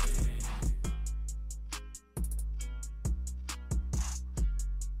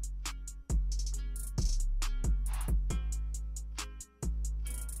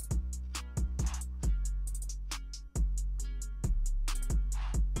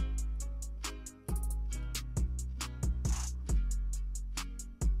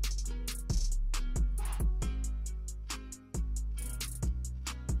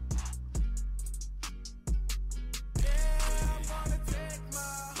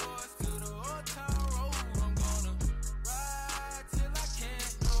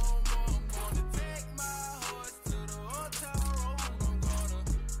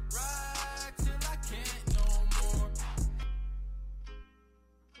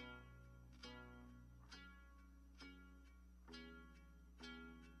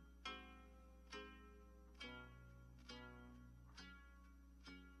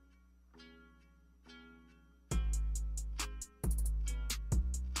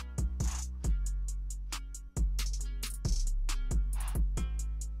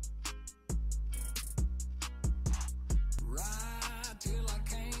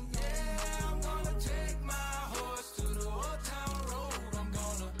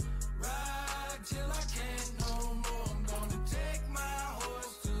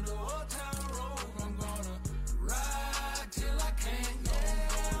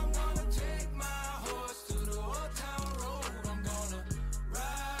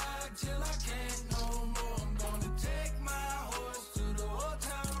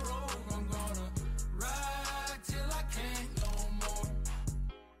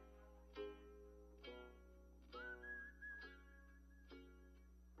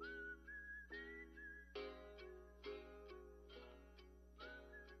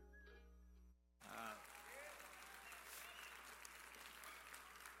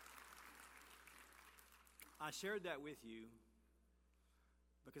 I shared that with you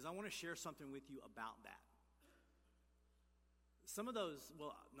because I want to share something with you about that. Some of those,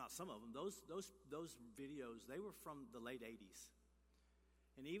 well, not some of them, those videos, they were from the late 80s.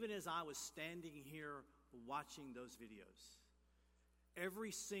 And even as I was standing here watching those videos,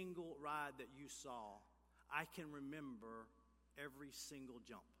 every single ride that you saw, I can remember every single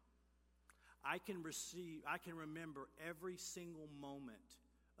jump. I can remember every single moment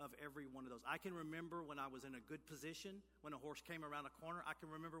of every one of those. I can remember when I was in a good position, when a horse came around a corner. I can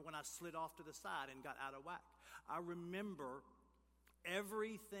remember when I slid off to the side and got out of whack. I remember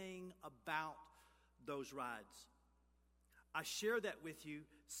everything about those rides. I share that with you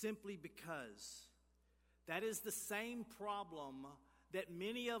simply because that is the same problem that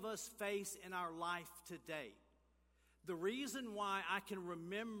many of us face in our life today. The reason why I can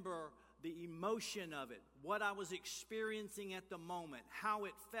remember the emotion of it, what I was experiencing at the moment, how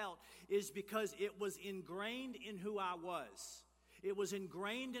it felt, is because it was ingrained in who I was. It was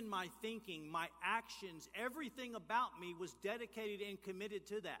ingrained in my thinking, my actions, everything about me was dedicated and committed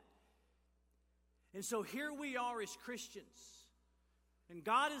to that. And so here we are as Christians, and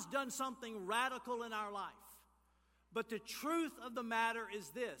God has done something radical in our life. But the truth of the matter is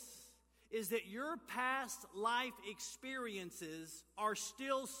this, is that your past life experiences are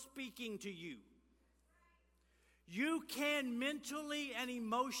still speaking to you. You can mentally and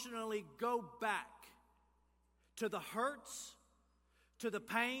emotionally go back to the hurts, to the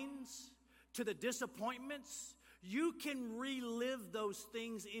pains, to the disappointments. You can relive those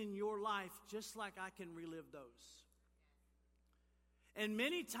things in your life just like I can relive those. And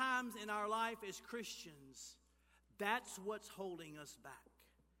many times in our life as Christians, that's what's holding us back.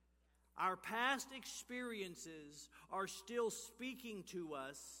 Our past experiences are still speaking to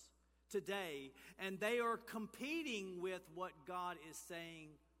us today, and they are competing with what God is saying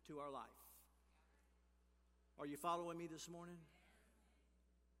to our life. Are you following me this morning?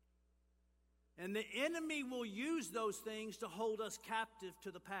 And the enemy will use those things to hold us captive to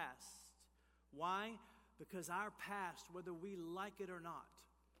the past. Why? Because our past, whether we like it or not,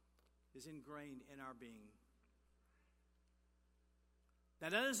 is ingrained in our being. Now,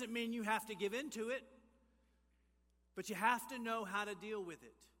 that doesn't mean you have to give in to it, but you have to know how to deal with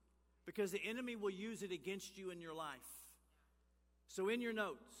it, because the enemy will use it against you in your life. So in your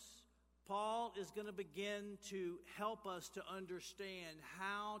notes, Paul is going to begin to help us to understand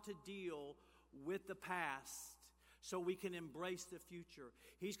how to deal with the past so we can embrace the future.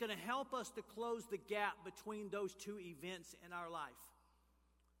 He's going to help us to close the gap between those two events in our life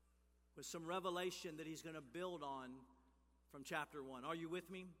with some revelation that he's going to build on from chapter 1. Are you with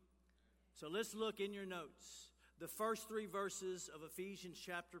me? So let's look in your notes. The first 3 verses of Ephesians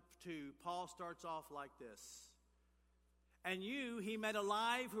chapter 2, Paul starts off like this. And you he made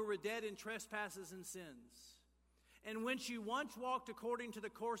alive who were dead in trespasses and sins, in which you once walked according to the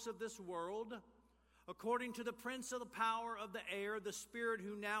course of this world, according to the prince of the power of the air, the spirit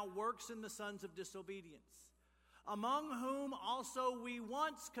who now works in the sons of disobedience, among whom also we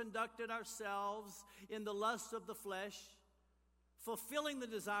once conducted ourselves in the lusts of the flesh, fulfilling the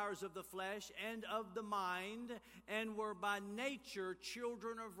desires of the flesh and of the mind, and were by nature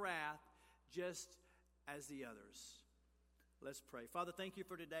children of wrath, just as the others. Let's pray. Father, thank you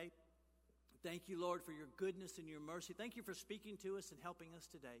for today. Thank you, Lord, for your goodness and your mercy. Thank you for speaking to us and helping us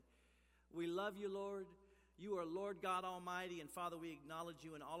today. We love you, Lord. You are Lord God Almighty, and Father, we acknowledge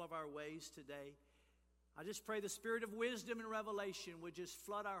you in all of our ways today. I just pray the spirit of wisdom and revelation would just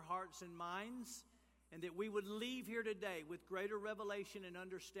flood our hearts and minds, and that we would leave here today with greater revelation and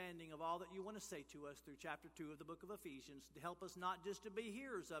understanding of all that you want to say to us through chapter 2 of the book of Ephesians, to help us not just to be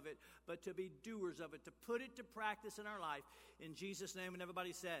hearers of it, but to be doers of it, to put it to practice in our life. In Jesus' name, and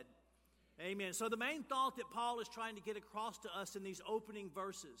everybody said, amen. So the main thought that Paul is trying to get across to us in these opening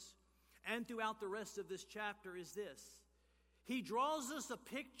verses and throughout the rest of this chapter is this. He draws us a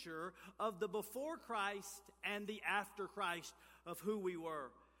picture of the before Christ and the after Christ of who we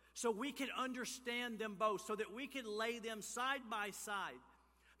were, so we can understand them both, so that we can lay them side by side.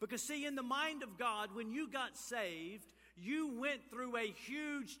 Because see, in the mind of God, when you got saved, you went through a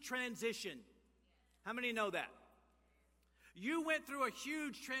huge transition. How many know that? You went through a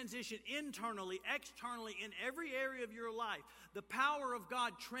huge transition internally, externally, in every area of your life. The power of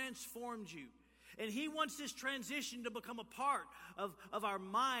God transformed you. And he wants this transition to become a part of our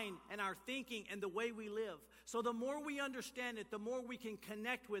mind and our thinking and the way we live. So the more we understand it, the more we can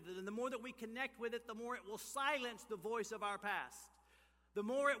connect with it. And the more that we connect with it, the more it will silence the voice of our past. The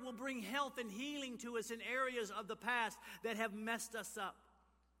more it will bring health and healing to us in areas of the past that have messed us up.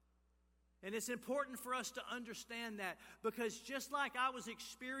 And it's important for us to understand that, because just like I was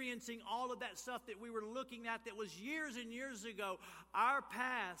experiencing all of that stuff that we were looking at that was years and years ago, our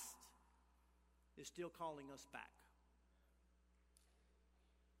past is still calling us back.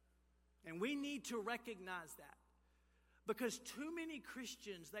 And we need to recognize that, because too many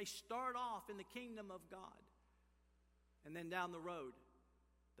Christians, they start off in the kingdom of God, and then down the road,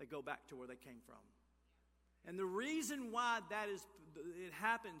 they go back to where they came from. And the reason why it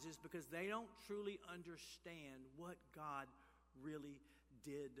happens is because they don't truly understand what God really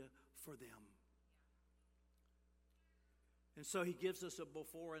did for them. And so he gives us a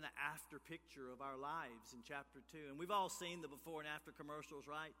before and an after picture of our lives in chapter 2. And we've all seen the before and after commercials,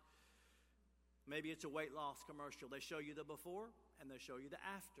 right? Maybe it's a weight loss commercial. They show you the before and they show you the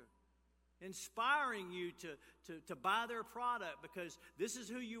after, inspiring you to buy their product, because this is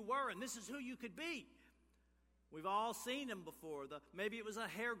who you were and this is who you could be. We've all seen them before. Maybe it was a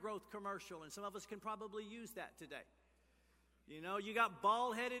hair growth commercial, and some of us can probably use that today. You know, you got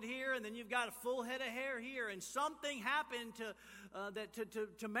bald-headed here, and then you've got a full head of hair here, and something happened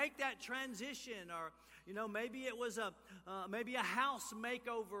to make that transition. Or, you know, maybe it was maybe a house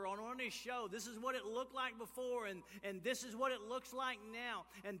makeover on his show. This is what it looked like before, and this is what it looks like now.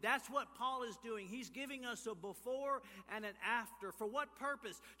 And that's what Paul is doing. He's giving us a before and an after. For what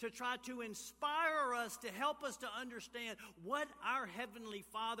purpose? To try to inspire us, to help us to understand what our Heavenly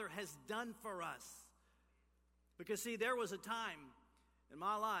Father has done for us. Because, see, there was a time in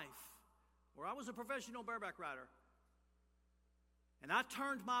my life or I was a professional bareback rider. And I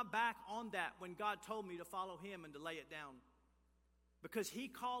turned my back on that when God told me to follow Him and to lay it down. Because He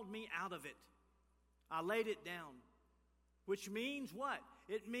called me out of it. I laid it down. Which means what?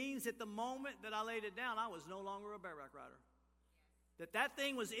 It means that the moment that I laid it down, I was no longer a bareback rider. That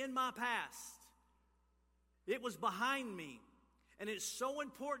thing was in my past. It was behind me. And it's so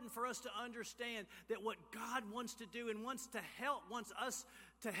important for us to understand that what God wants to do and wants us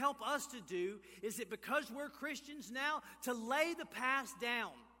to help us to do is that because we're Christians now, to lay the past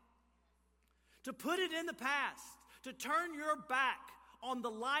down. To put it in the past. To turn your back on the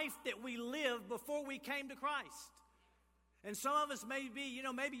life that we lived before we came to Christ. And some of us maybe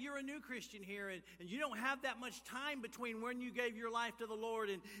you're a new Christian here and you don't have that much time between when you gave your life to the Lord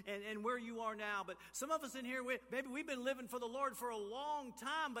and where you are now. But some of us in here, maybe we've been living for the Lord for a long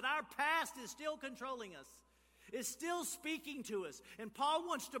time, but our past is still controlling us. It's still speaking to us. And Paul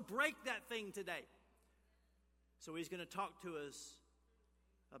wants to break that thing today. So he's going to talk to us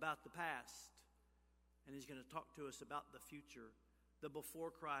about the past. And he's going to talk to us about the future, the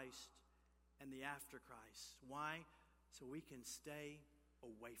before Christ and the after Christ. Why? So we can stay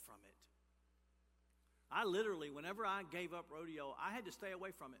away from it. I literally, whenever I gave up rodeo, I had to stay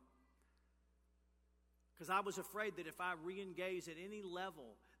away from it. Because I was afraid that if I re-engaged at any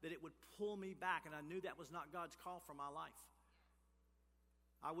level, that it would pull me back. And I knew that was not God's call for my life.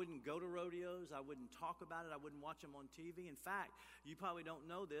 I wouldn't go to rodeos. I wouldn't talk about it. I wouldn't watch them on TV. In fact, you probably don't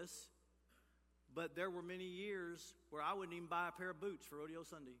know this, but there were many years where I wouldn't even buy a pair of boots for Rodeo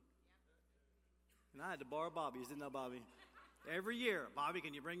Sunday. And I had to borrow Bobby's, didn't I, Bobby? Every year, Bobby,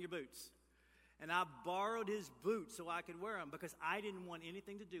 can you bring your boots? And I borrowed his boots so I could wear them because I didn't want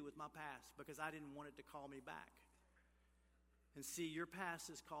anything to do with my past, because I didn't want it to call me back. And see, your past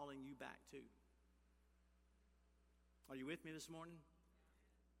is calling you back too. Are you with me this morning?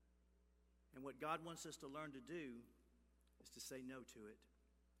 And what God wants us to learn to do is to say no to it.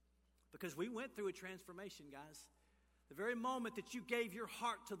 Because we went through a transformation, guys. The very moment that you gave your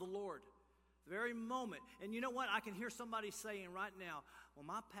heart to the Lord, the very moment. And you know what? I can hear somebody saying right now, well,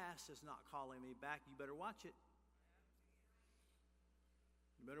 my past is not calling me back. You better watch it.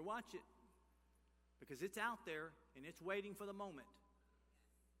 You better watch it. Because it's out there and it's waiting for the moment.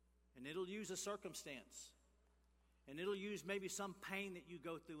 And it'll use a circumstance. And it'll use maybe some pain that you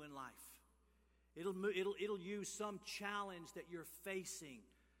go through in life. It'll use some challenge that you're facing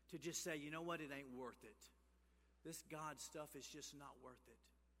to just say, you know what, it ain't worth it. This God stuff is just not worth it.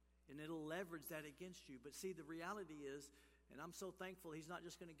 And it'll leverage that against you. But see, the reality is, and I'm so thankful He's not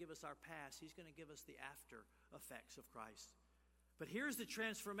just going to give us our past, He's going to give us the after effects of Christ. But here's the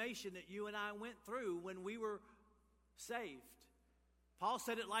transformation that you and I went through when we were saved. Paul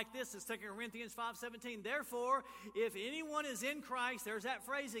said it like this in 2 Corinthians 5:17. Therefore, if anyone is in Christ, there's that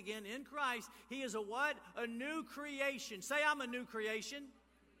phrase again, in Christ, he is a what? A new creation. Say, I'm a new creation.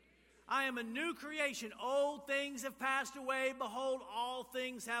 I am a new creation. Old things have passed away. Behold, all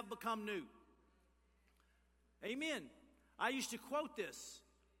things have become new. Amen. I used to quote this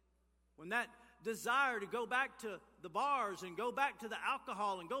when that desire to go back to the bars and go back to the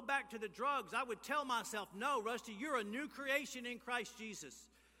alcohol and go back to the drugs, I would tell myself, no, Rusty, you're a new creation in Christ Jesus.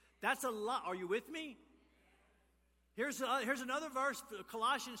 That's a lot. Are you with me? Here's another verse,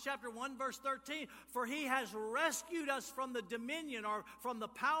 Colossians chapter 1, verse 13. For He has rescued us from the dominion or from the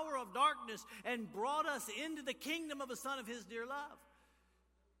power of darkness and brought us into the kingdom of the Son of His dear love.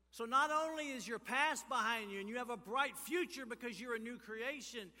 So not only is your past behind you and you have a bright future because you're a new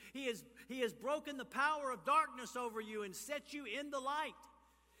creation, He has broken the power of darkness over you and set you in the light.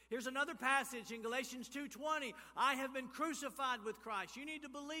 Here's another passage in Galatians 2:20. I have been crucified with Christ. You need to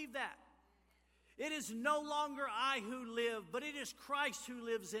believe that. It is no longer I who live, but it is Christ who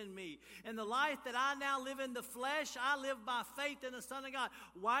lives in me. And the life that I now live in the flesh, I live by faith in the Son of God.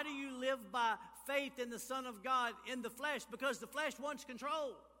 Why do you live by faith in the Son of God in the flesh? Because the flesh wants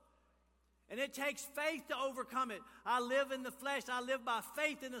control. And it takes faith to overcome it. I live in the flesh. I live by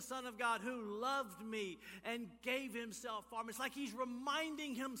faith in the Son of God who loved me and gave Himself for me. It's like He's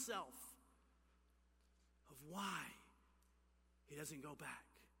reminding Himself of why He doesn't go back.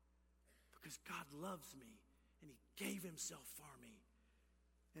 Because God loves me and He gave Himself for me.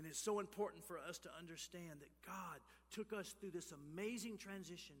 And it's so important for us to understand that God took us through this amazing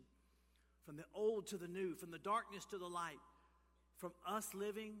transition from the old to the new, from the darkness to the light, from us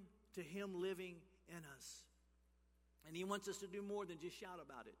living to Him living in us. And He wants us to do more than just shout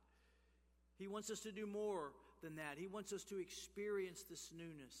about it. He wants us to do more than that. He wants us to experience this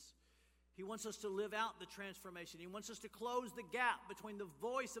newness. He wants us to live out the transformation. He wants us to close the gap between the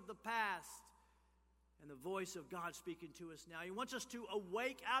voice of the past and the voice of God speaking to us now. He wants us to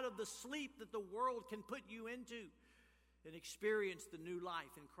awake out of the sleep that the world can put you into and experience the new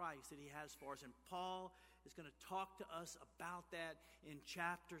life in Christ that he has for us. And Paul is going to talk to us about that in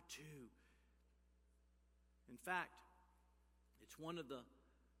chapter 2. In fact, it's one of the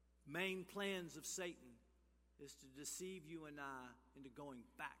main plans of Satan is to deceive you and I into going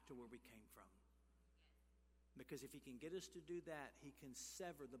back to where we came from. Because if he can get us to do that, he can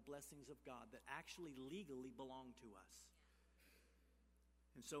sever the blessings of God that actually legally belong to us.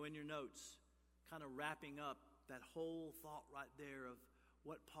 And so in your notes, kind of wrapping up that whole thought right there of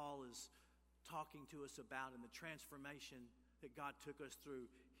what Paul is talking to us about and the transformation that God took us through,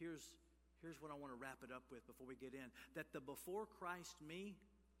 here's what I want to wrap it up with before we get in. That the before Christ me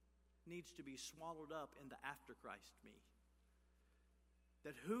needs to be swallowed up in the after Christ me.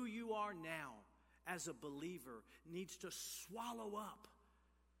 That who you are now as a believer needs to swallow up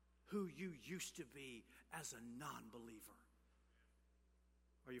who you used to be as a non-believer.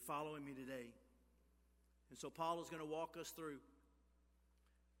 Are you following me today? And so Paul is going to walk us through.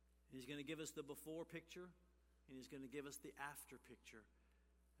 He's going to give us the before picture, and he's going to give us the after picture.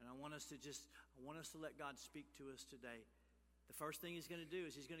 And I want us to let God speak to us today. The first thing he's going to do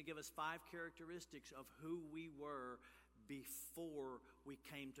is he's going to give us 5 characteristics of who we were before we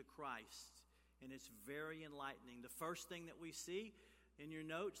came to Christ. And it's very enlightening. The first thing that we see in your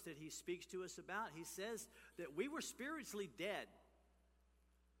notes that he speaks to us about, he says that we were spiritually dead.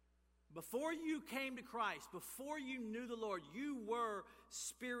 Before you came to Christ, before you knew the Lord, you were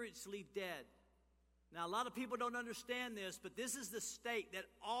spiritually dead. Now, a lot of people don't understand this, but this is the state that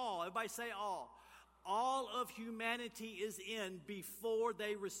everybody say all of humanity is in before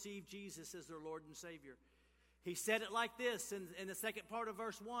they receive Jesus as their Lord and Savior. He said it like this in the second part of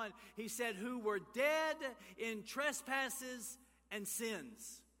verse 1. He said, who were dead in trespasses and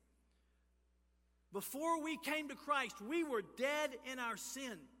sins. Before we came to Christ, we were dead in our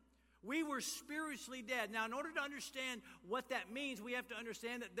sin. We were spiritually dead. Now, in order to understand what that means, we have to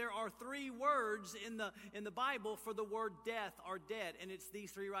understand that there are 3 words in the Bible for the word death or dead, and it's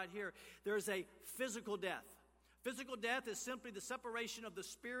these 3 right here. There's a physical death. Physical death is simply the separation of the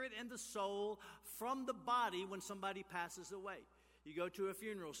spirit and the soul from the body when somebody passes away. You go to a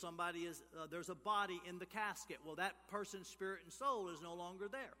funeral, there's a body in the casket. Well, that person's spirit and soul is no longer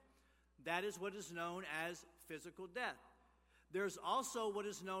there. That is what is known as physical death. There's also what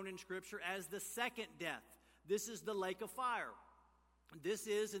is known in Scripture as the second death. This is the lake of fire. This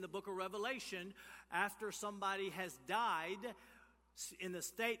is in the book of Revelation after somebody has died in the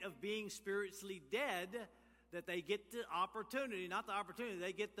state of being spiritually dead, that they get the opportunity,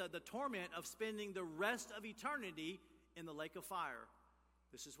 they get the torment of spending the rest of eternity in the lake of fire.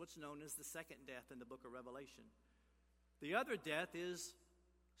 This is what's known as the second death in the book of Revelation. The other death is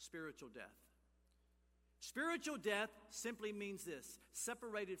spiritual death. Spiritual death simply means this: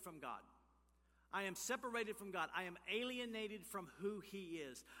 separated from God. I am separated from God. I am alienated from who he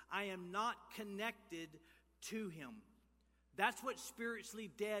is. I am not connected to him. That's what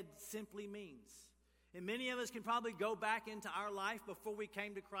spiritually dead simply means. And many of us can probably go back into our life before we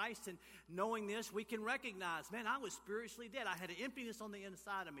came to Christ, and knowing this, we can recognize, man, I was spiritually dead. I had an emptiness on the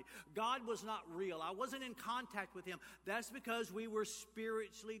inside of me. God was not real. I wasn't in contact with him. That's because we were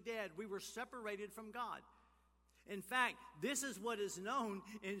spiritually dead. We were separated from God. In fact, this is what is known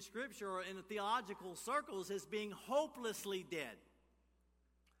in Scripture or in the theological circles as being hopelessly dead.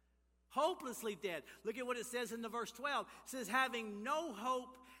 Hopelessly dead. Look at what it says in the verse 12. It says, having no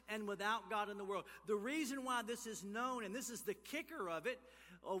hope and without God in the world. The reason why this is known, and this is the kicker of it,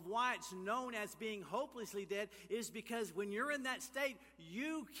 of why it's known as being hopelessly dead, is because when you're in that state,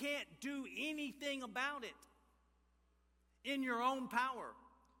 you can't do anything about it in your own power.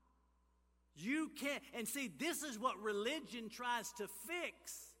 You can't. And see, this is what religion tries to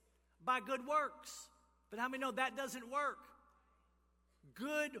fix by good works. But how many know that doesn't work?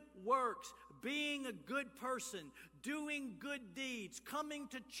 Good works, being a good person, doing good deeds, coming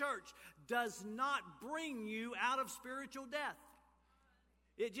to church does not bring you out of spiritual death.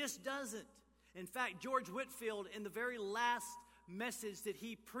 It just doesn't. In fact, George Whitefield, in the very last message that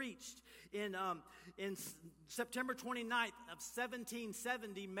he preached in September 29th of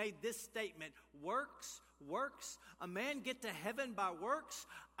 1770, made this statement: works, a man get to heaven by works?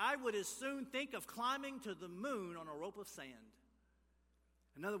 I would as soon think of climbing to the moon on a rope of sand.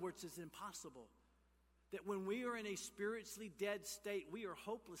 In other words, it's impossible. That when we are in a spiritually dead state, we are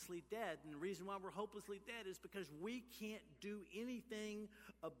hopelessly dead. And the reason why we're hopelessly dead is because we can't do anything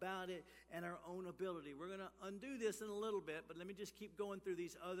about it in our own ability. We're going to undo this in a little bit, but let me just keep going through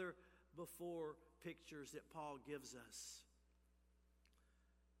these other before pictures that Paul gives us.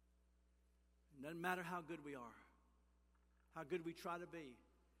 Doesn't matter how good we are, how good we try to be.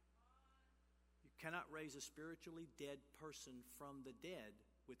 You cannot raise a spiritually dead person from the dead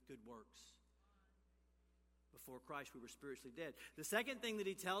with good works. Before Christ, we were spiritually dead. The second thing that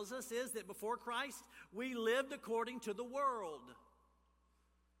he tells us is that before Christ, we lived according to the world.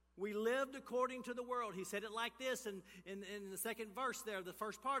 We lived according to the world. He said it like this in the second verse there, the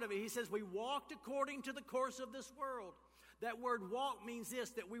first part of it. He says, we walked according to the course of this world. That word walk means this,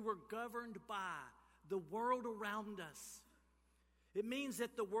 that we were governed by the world around us. It means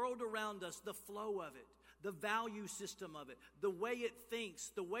that the world around us, the flow of it, the value system of it, the way it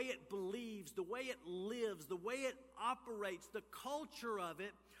thinks, the way it believes, the way it lives, the way it operates, the culture of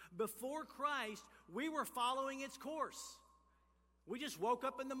it, before Christ, we were following its course. We just woke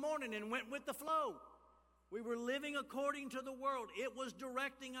up in the morning and went with the flow. We were living according to the world. It was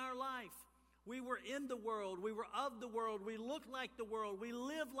directing our life. We were in the world. We were of the world. We looked like the world. We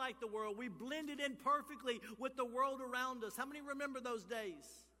lived like the world. We blended in perfectly with the world around us. How many remember those days?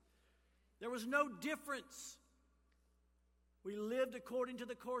 There was no difference. We lived according to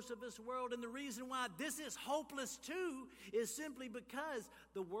the course of this world. And the reason why this is hopeless too is simply because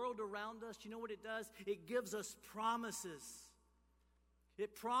the world around us, you know what it does? It gives us promises.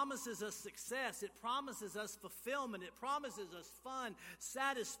 It promises us success. It promises us fulfillment. It promises us fun,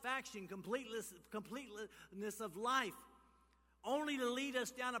 satisfaction, completeness of life, only to lead us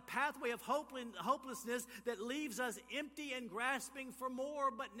down a pathway of hopelessness that leaves us empty and grasping for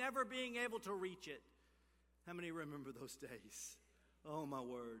more, but never being able to reach it. How many remember those days? Oh, my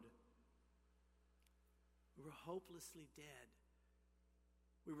word. We were hopelessly dead.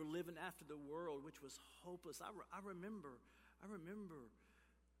 We were living after the world, which was hopeless. I remember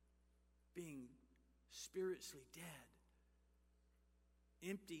being spiritually dead,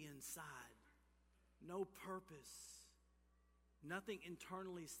 empty inside, no purpose, nothing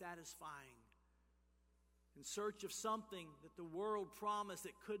internally satisfying, in search of something that the world promised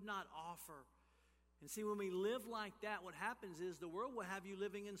it could not offer. And see, when we live like that, what happens is the world will have you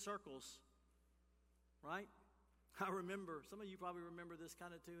living in circles, right? I remember, some of you probably remember this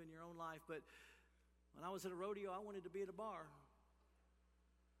kind of too in your own life, but when I was at a rodeo, I wanted to be at a bar.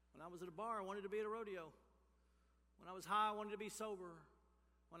 When I was at a bar, I wanted to be at a rodeo. When I was high, I wanted to be sober.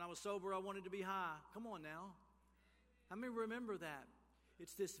 When I was sober, I wanted to be high. Come on now. How many remember that?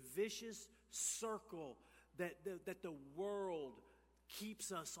 It's this vicious circle that the world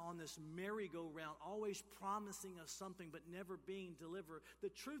keeps us on, this merry-go-round, always promising us something but never being delivered. The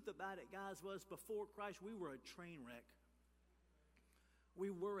truth about it, guys, was before Christ, we were a train wreck.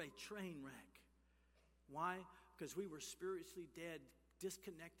 We were a train wreck. Why? Because we were spiritually dead,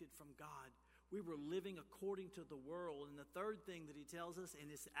 disconnected from God. We were living according to the world. And the third thing that he tells us, and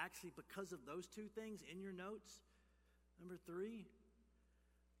it's actually because of those two things in your notes, number 3,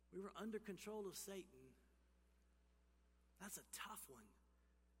 we were under control of Satan. That's a tough one.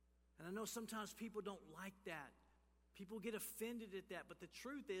 And I know sometimes people don't like that. People get offended at that. But the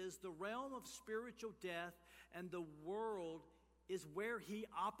truth is, the realm of spiritual death and the world is where he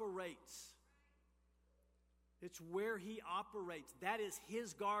operates. It's where he operates. That is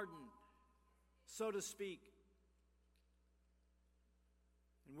his garden, so to speak.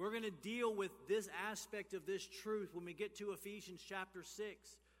 And we're going to deal with this aspect of this truth when we get to Ephesians chapter 6.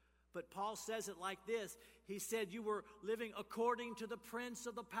 But Paul says it like this. He said, you were living according to the prince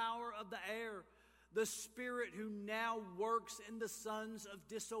of the power of the air, the spirit who now works in the sons of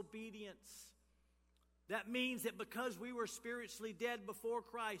disobedience. That means that because we were spiritually dead before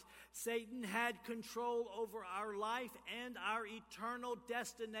Christ, Satan had control over our life and our eternal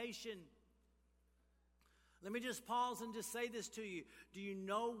destination. Let me just pause and just say this to you. Do you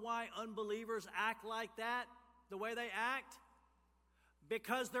know why unbelievers act like that, the way they act?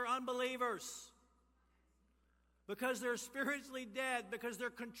 Because they're unbelievers. Because they're spiritually dead. Because they're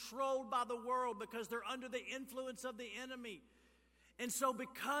controlled by the world. Because they're under the influence of the enemy. And so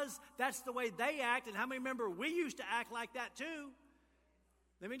because that's the way they act, and how many remember we used to act like that too?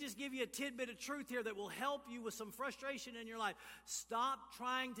 Let me just give you a tidbit of truth here that will help you with some frustration in your life. Stop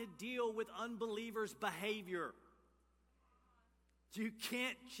trying to deal with unbelievers' behavior. You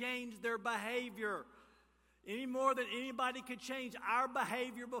can't change their behavior any more than anybody could change our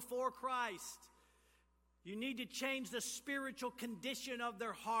behavior before Christ. You need to change the spiritual condition of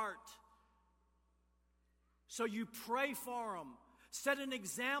their heart. So you pray for them. Set an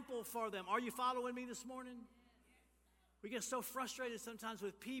example for them. Are you following me this morning? We get so frustrated sometimes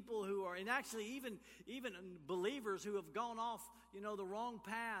with people who are, and actually even believers who have gone off, the wrong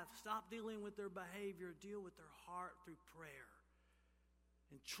path. Stop dealing with their behavior. Deal with their heart through prayer.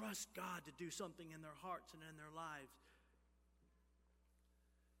 And trust God to do something in their hearts and in their lives.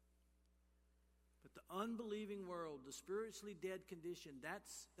 But the unbelieving world, the spiritually dead condition,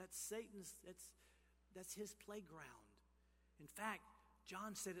 that's Satan's, that's his playground. In fact,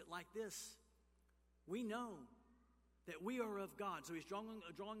 John said it like this: we know that we are of God. So he's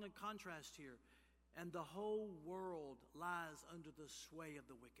drawing a contrast here. And the whole world lies under the sway of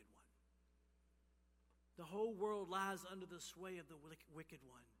the wicked one. The whole world lies under the sway of the wicked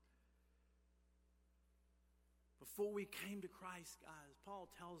one. Before we came to Christ, guys, Paul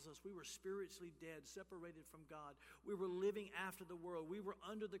tells us we were spiritually dead, separated from God. We were living after the world. We were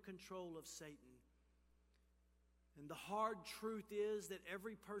under the control of Satan. And the hard truth is that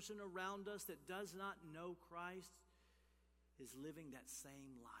every person around us that does not know Christ is living that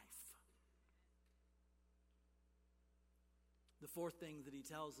same life. The fourth thing that he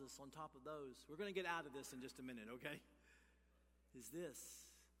tells us on top of those, we're going to get out of this in just a minute, okay? Is this: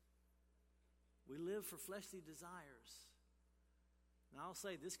 we live for fleshly desires. Now I'll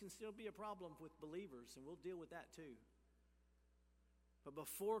say this can still be a problem with believers, and we'll deal with that too. But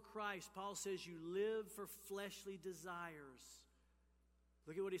before Christ, Paul says you live for fleshly desires.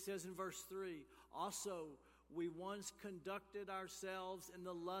 Look at what he says in verse 3. Also, we once conducted ourselves in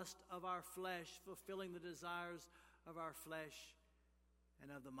the lust of our flesh, fulfilling the desires of our flesh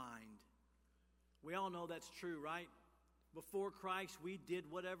and of the mind. We all know that's true, right? Before Christ, we did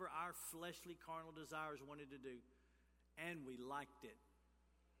whatever our fleshly carnal desires wanted to do. And we liked it.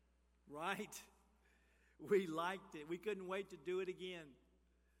 Right? We liked it. We couldn't wait to do it again.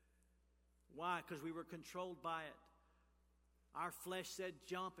 Why? Because we were controlled by it. Our flesh said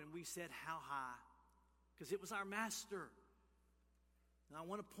jump, and we said how high? Because it was our master. And I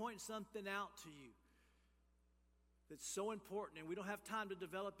want to point something out to you that's so important, and we don't have time to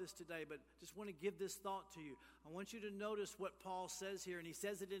develop this today, but just want to give this thought to you. I want you to notice what Paul says here, and he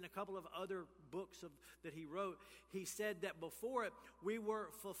says it in a couple of other books that he wrote. He said that before it, we were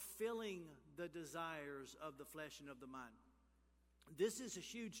fulfilling the desires of the flesh and of the mind. This is a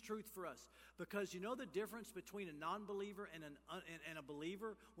huge truth for us, because you know the difference between a non-believer and a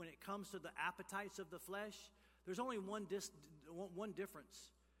believer when it comes to the appetites of the flesh? There's only one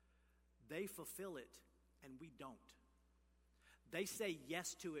difference. They fulfill it, and we don't. They say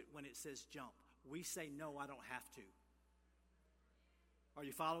yes to it when it says jump. We say, no, I don't have to. Are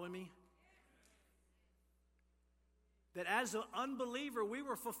you following me? That as an unbeliever, we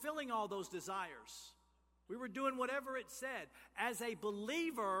were fulfilling all those desires. We were doing whatever it said. As a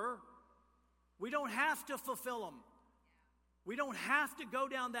believer, we don't have to fulfill them. We don't have to go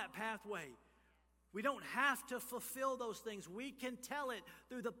down that pathway. We don't have to fulfill those things. We can tell it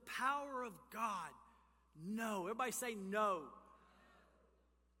through the power of God. No. Everybody say no.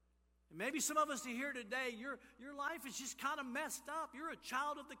 And maybe some of us are here today, your life is just kind of messed up. You're a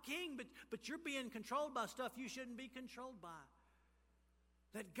child of the King, but you're being controlled by stuff you shouldn't be controlled by.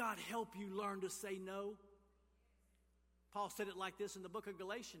 Let God help you learn to say no. Paul said it like this in the book of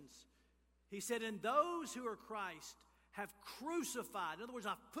Galatians. He said, and those who are Christ have crucified. In other words,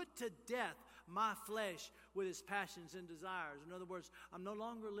 I've put to death my flesh with its passions and desires. In other words, I'm no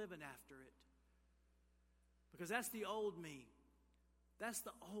longer living after it. Because that's the old me. That's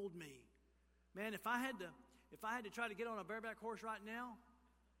the old me. Man, if I had to try to get on a bareback horse right now,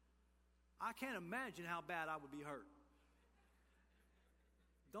 I can't imagine how bad I would be hurt.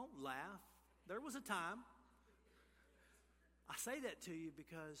 Don't laugh. There was a time. I say that to you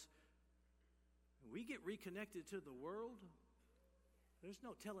because when we get reconnected to the world, there's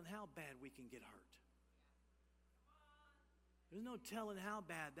no telling how bad we can get hurt. There's no telling how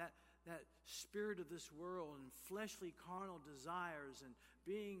bad that spirit of this world and fleshly carnal desires and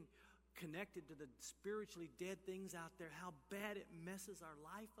being connected to the spiritually dead things out there, how bad it messes our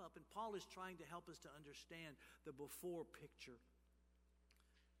life up. And Paul is trying to help us to understand the before picture.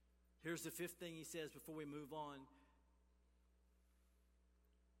 Here's the fifth thing he says before we move on.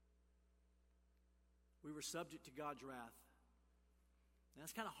 We were subject to God's wrath. Now,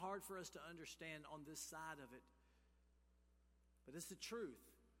 it's kind of hard for us to understand on this side of it. But it's the truth.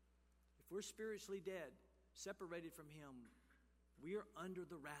 If we're spiritually dead, separated from Him, we are under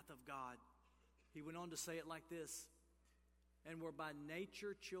the wrath of God. He went on to say it like this. And we're by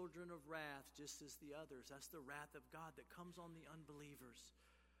nature children of wrath, just as the others. That's the wrath of God that comes on the unbelievers.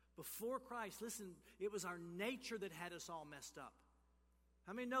 Before Christ, listen, it was our nature that had us all messed up.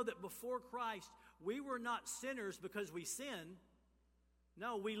 How many know that before Christ, we were not sinners because we sinned?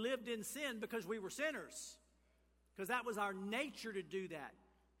 No, we lived in sin because we were sinners. Because that was our nature to do that.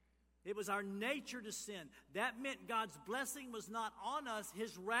 It was our nature to sin. That meant God's blessing was not on us.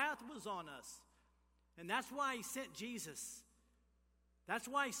 His wrath was on us. And that's why He sent Jesus. That's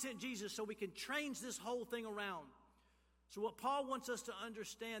why He sent Jesus, so we can change this whole thing around. So what Paul wants us to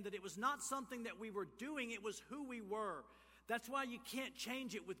understand, that it was not something that we were doing, it was who we were. That's why you can't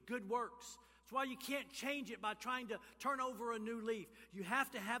change it with good works. That's why you can't change it by trying to turn over a new leaf. You have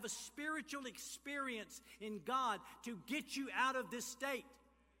to have a spiritual experience in God to get you out of this state.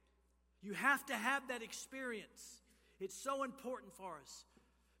 You have to have that experience. It's so important for us.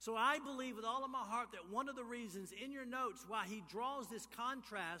 So I believe with all of my heart that one of the reasons in your notes why he draws this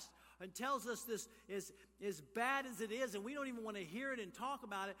contrast and tells us this is as bad as it is, and we don't even want to hear it and talk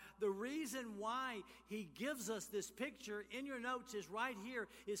about it, the reason why he gives us this picture in your notes is right here,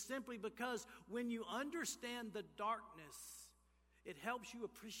 is simply because when you understand the darkness, it helps you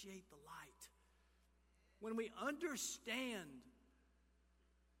appreciate the light. When we understand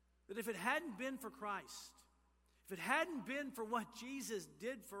that if it hadn't been for Christ, if it hadn't been for what Jesus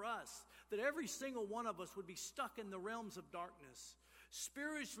did for us, that every single one of us would be stuck in the realms of darkness,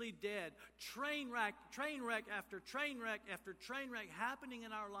 spiritually dead, train wreck after train wreck after train wreck happening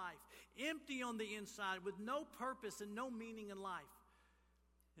in our life, empty on the inside with no purpose and no meaning in life.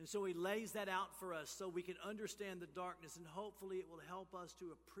 And so he lays that out for us so we can understand the darkness, and hopefully it will help us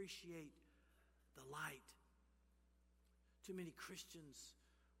to appreciate the light. Too many Christians,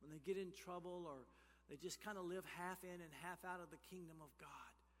 when they get in trouble or they just kind of live half in and half out of the kingdom of God.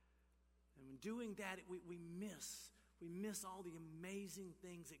 And when doing that, we miss all the amazing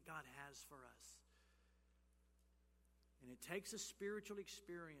things that God has for us. And it takes a spiritual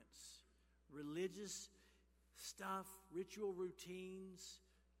experience, religious stuff, ritual routines,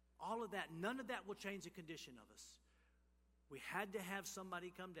 all of that. None of that will change the condition of us. We had to have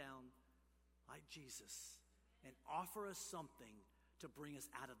somebody come down like Jesus and offer us something to bring us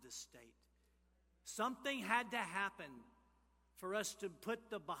out of this state. Something had to happen for us to put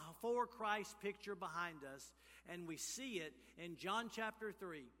the before Christ picture behind us, and we see it in John chapter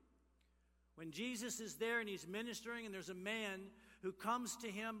 3. When Jesus is there and he's ministering, and there's a man who comes to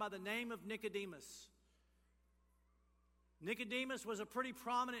him by the name of Nicodemus. Nicodemus was a pretty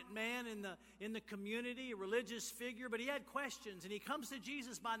prominent man in the community, a religious figure, but he had questions, and he comes to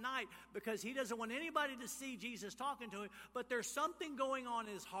Jesus by night because he doesn't want anybody to see Jesus talking to him, but there's something going on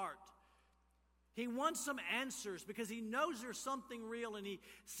in his heart. He wants some answers because he knows there's something real, and he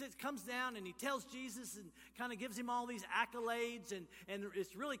comes down and he tells Jesus and kind of gives him all these accolades, and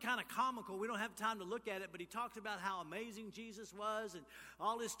it's really kind of comical. We don't have time to look at it, but he talks about how amazing Jesus was and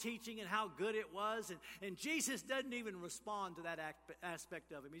all his teaching and how good it was, and Jesus doesn't even respond to that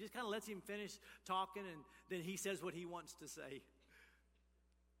aspect of him. He just kind of lets him finish talking, and then he says what he wants to say.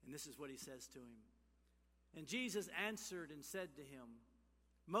 And this is what he says to him. And Jesus answered and said to him,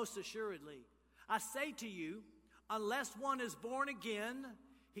 "Most assuredly, I say to you, unless one is born again,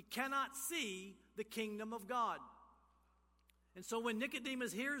 he cannot see the kingdom of God." And so when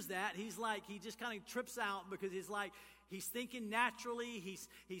Nicodemus hears that, he just kind of trips out, because he's thinking naturally.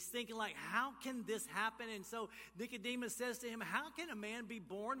 He's thinking like, how can this happen? And so Nicodemus says to him, how can a man be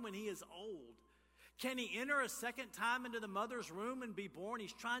born when he is old? Can he enter a second time into the mother's womb and be born?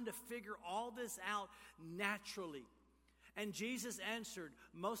 He's trying to figure all this out naturally. And Jesus answered,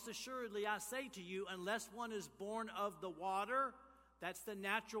 "Most assuredly, I say to you, unless one is born of the water," that's the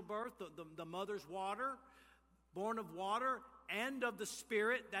natural birth, the mother's water, born of water, and of the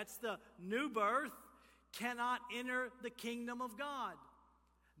Spirit, that's the new birth, cannot enter the kingdom of God.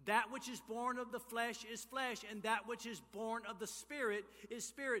 That which is born of the flesh is flesh, and that which is born of the Spirit is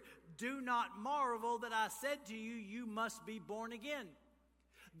spirit. Do not marvel that I said to you, you must be born again.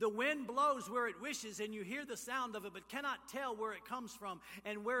 The wind blows where it wishes, and you hear the sound of it, but cannot tell where it comes from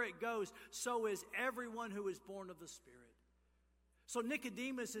and where it goes. So is everyone who is born of the Spirit. So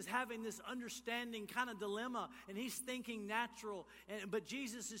Nicodemus is having this understanding kind of dilemma, and he's thinking natural, but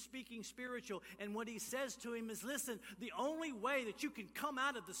Jesus is speaking spiritual. And what he says to him is, listen, the only way that you can come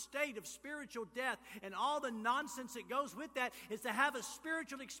out of the state of spiritual death and all the nonsense that goes with that is to have a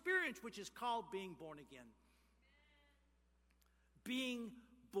spiritual experience, which is called being born again. Being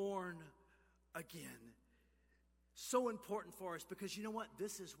born again. So important for us, because you know what?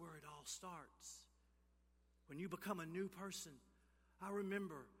 This is where it all starts. When you become a new person. I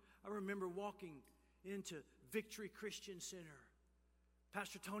remember walking into Victory Christian Center.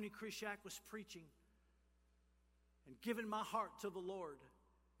 Pastor Tony Krishak was preaching and giving my heart to the Lord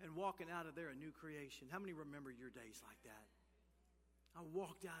and walking out of there a new creation. How many remember your days like that? I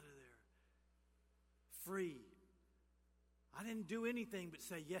walked out of there free. I didn't do anything but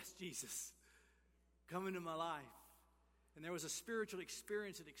say, "Yes, Jesus, come into my life." And there was a spiritual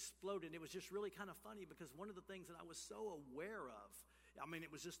experience that exploded. It was just really kind of funny, because one of the things that I was so aware of,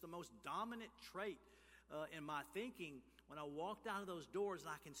 it was just the most dominant trait in my thinking when I walked out of those doors, and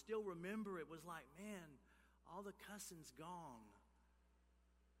I can still remember it, was like, man, all the cussing's gone.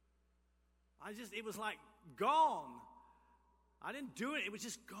 It was like gone. I didn't do it. It was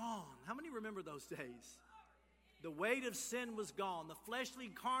just gone. How many remember those days? The weight of sin was gone. The fleshly,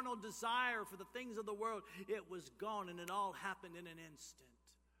 carnal desire for the things of the world, it was gone, and it all happened in an instant.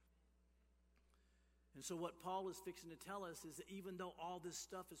 And so what Paul is fixing to tell us is that even though all this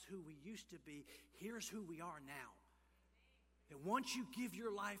stuff is who we used to be, here's who we are now. And once you give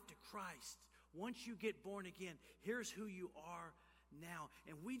your life to Christ, once you get born again, here's who you are now.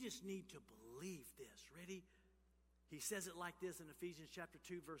 And we just need to believe this. Ready? He says it like this in Ephesians chapter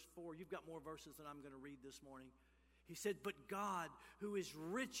 2, verse 4. You've got more verses than I'm going to read this morning. He said, but God, who is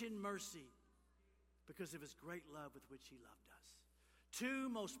rich in mercy, because of his great love with which he loved us. Two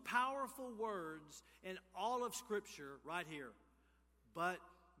most powerful words in all of Scripture right here. But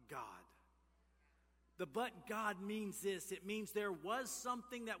God. The but God means this. It means there was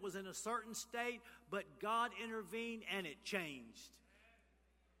something that was in a certain state, but God intervened and it changed.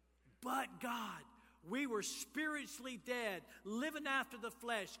 But God. We were spiritually dead, living after the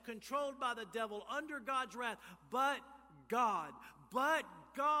flesh, controlled by the devil, under God's wrath. But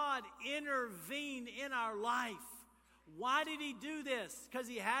God intervened in our life. Why did he do this? Because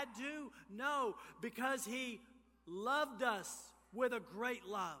he had to? No, because he loved us with a great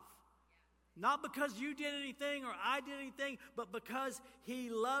love. Not because you did anything or I did anything, but because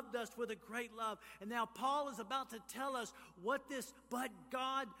he loved us with a great love. And now Paul is about to tell us what this but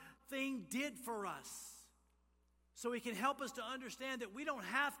God thing did for us. So he can help us to understand that we don't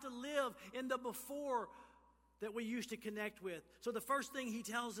have to live in the before that we used to connect with. So the first thing he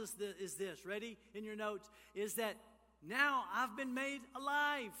tells us is this, ready in your notes, is that now I've been made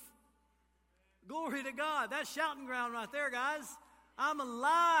alive. Glory to God. That's shouting ground right there, guys. I'm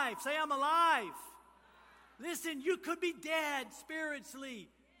alive. Say I'm alive. Listen, you could be dead spiritually,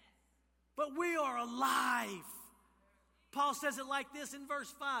 but we are alive. Paul says it like this in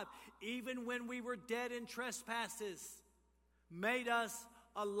verse 5. Even when we were dead in trespasses, made us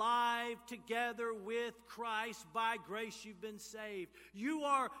alive together with Christ. By grace you've been saved. You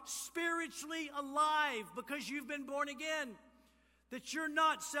are spiritually alive because you've been born again. That you're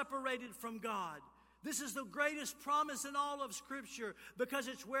not separated from God. This is the greatest promise in all of Scripture because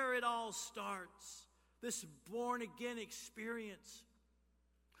it's where it all starts. This born again experience.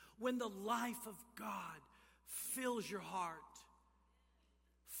 When the life of God fills your heart,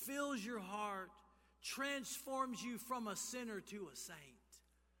 transforms you from a sinner to a saint,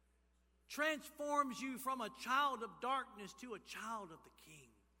 transforms you from a child of darkness to a child of the King.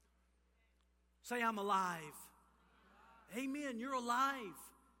 Say, I'm alive. Amen, you're alive.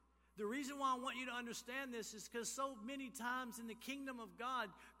 The reason why I want you to understand this is because so many times in the kingdom of God,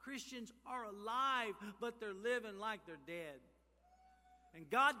 Christians are alive, but they're living like they're dead. And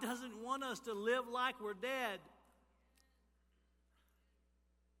God doesn't want us to live like we're dead.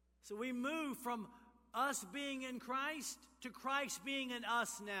 So we move from us being in Christ to Christ being in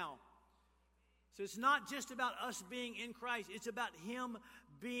us now. So it's not just about us being in Christ. It's about him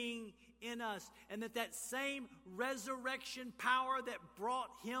being in us. And that same resurrection power that brought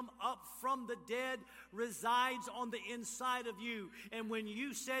him up from the dead resides on the inside of you. And when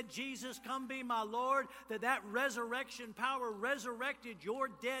you said, Jesus, come be my Lord, that resurrection power resurrected your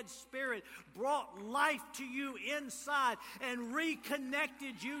dead spirit, brought life to you inside, and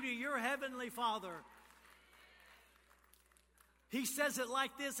reconnected you to your heavenly Father. He says it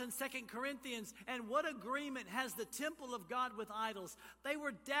like this in 2 Corinthians. And what agreement has the temple of God with idols? They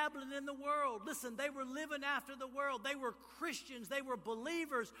were dabbling in the world. Listen, they were living after the world. They were Christians. They were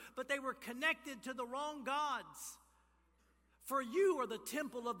believers, but they were connected to the wrong gods. For you are the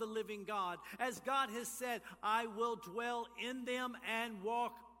temple of the living God. As God has said, I will dwell in them and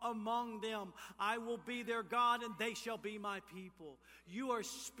walk among them. I will be their God and they shall be my people. You are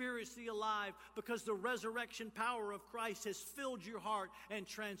spiritually alive because the resurrection power of Christ has filled your heart and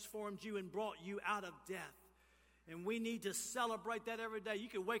transformed you and brought you out of death. And we need to celebrate that every day. You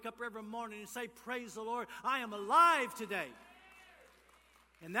can wake up every morning and say, praise the Lord, I am alive today.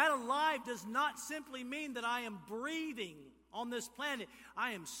 And that alive does not simply mean that I am breathing on this planet.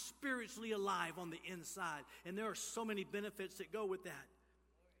 I am spiritually alive on the inside. And there are so many benefits that go with that.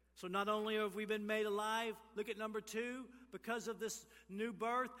 So not only have we been made alive, look at number 2, because of this new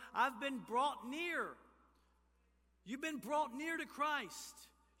birth, I've been brought near. You've been brought near to Christ.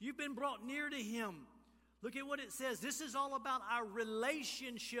 You've been brought near to him. Look at what it says. This is all about our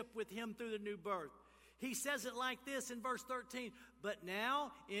relationship with him through the new birth. He says it like this in verse 13. But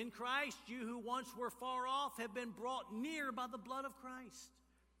now, in Christ, you who once were far off have been brought near by the blood of Christ.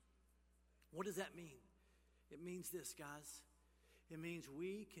 What does that mean? It means this, guys. It means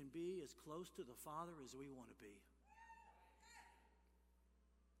we can be as close to the Father as we want to be.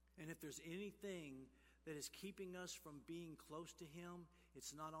 And if there's anything that is keeping us from being close to Him,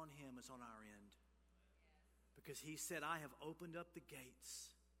 it's not on Him, it's on our end. Because He said, I have opened up the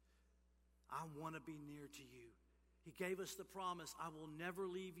gates. I want to be near to you. He gave us the promise, I will never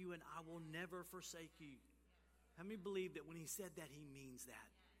leave you and I will never forsake you. How many believe that when He said that, He means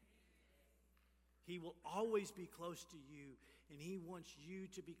that? He will always be close to you, and He wants you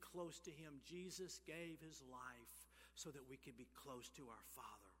to be close to Him. Jesus gave His life so that we could be close to our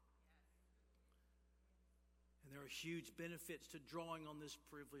Father. And there are huge benefits to drawing on this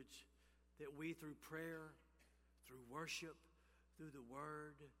privilege that we, through prayer, through worship, through the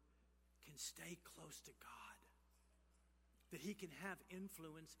Word, can stay close to God. That He can have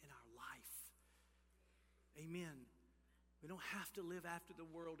influence in our life. Amen. We don't have to live after the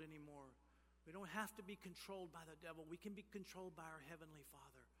world anymore. We don't have to be controlled by the devil. We can be controlled by our Heavenly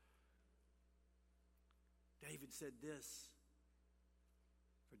Father. David said this.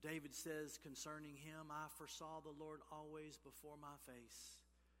 For David says concerning him, I foresaw the Lord always before my face,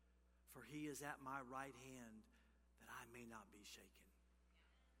 for He is at my right hand, that I may not be shaken.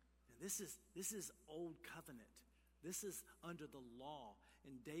 And this is old covenant. This is under the law.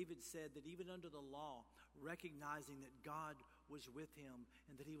 And David said that even under the law, recognizing that God was with him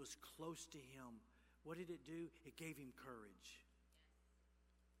and that He was close to him, what did it do? It gave him courage.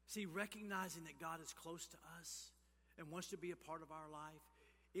 See, recognizing that God is close to us and wants to be a part of our life,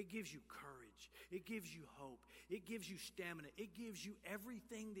 it gives you courage. It gives you hope. It gives you stamina. It gives you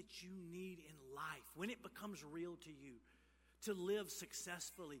everything that you need in life when it becomes real to you. To live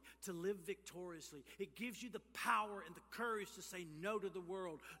successfully, to live victoriously. It gives you the power and the courage to say no to the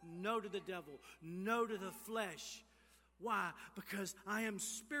world, no to the devil, no to the flesh. Why? Because I am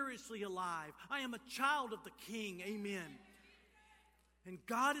spiritually alive. I am a child of the King. Amen. And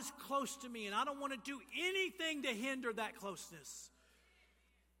God is close to me, and I don't want to do anything to hinder that closeness.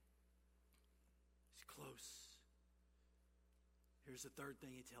 He's close. Here's the third thing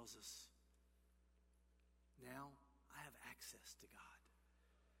He tells us. Now, I have access to God.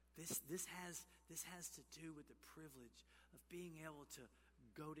 This has to do with the privilege of being able to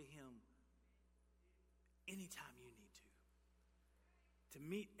go to Him anytime you need to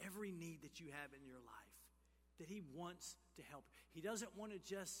meet every need that you have in your life, that He wants to help. He doesn't want to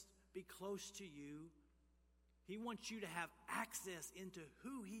just be close to you. He wants you to have access into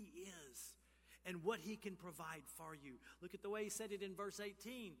who He is and what He can provide for you. Look at the way He said it in verse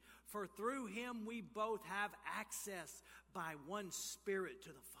 18. For through Him we both have access by one Spirit to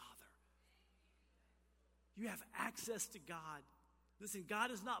the Father. You have access to God. Listen,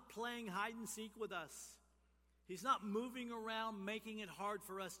 God is not playing hide and seek with us. He's not moving around making it hard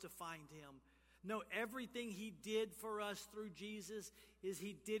for us to find Him. No, everything He did for us through Jesus is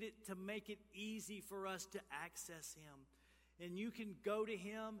He did it to make it easy for us to access Him. And you can go to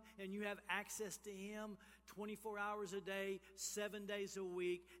Him and you have access to Him 24 hours a day, 7 days a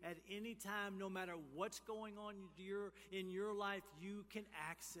week, at any time, no matter what's going on in your life, you can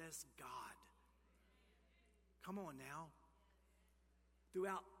access God. Come on now.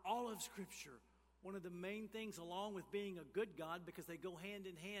 Throughout all of Scripture, one of the main things, along with being a good God, because they go hand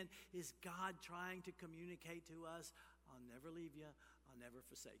in hand, is God trying to communicate to us, I'll never leave you, I'll never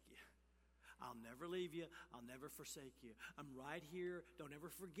forsake you. I'll never leave you. I'll never forsake you. I'm right here. Don't ever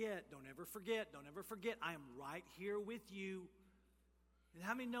forget. Don't ever forget. Don't ever forget. I am right here with you. And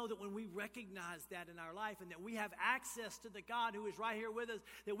how many know that when we recognize that in our life and that we have access to the God who is right here with us,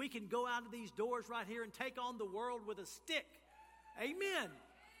 that we can go out of these doors right here and take on the world with a stick? Amen.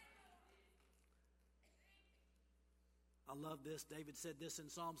 I love this. David said this in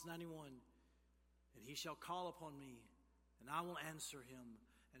Psalms 91. And He shall call upon me, and I will answer him.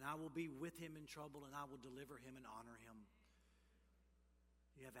 And I will be with him in trouble, and I will deliver him and honor him.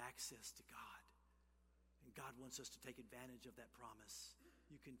 You have access to God. And God wants us to take advantage of that promise.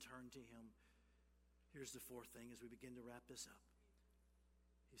 You can turn to Him. Here's the fourth thing as we begin to wrap this up.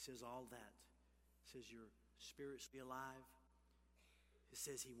 He says all that. He says you're spiritually alive. He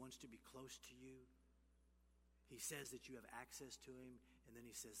says He wants to be close to you. He says that you have access to Him. And then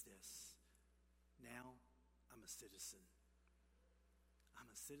He says this. Now I'm a citizen. I'm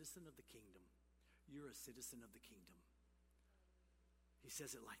a citizen of the kingdom. You're a citizen of the kingdom. He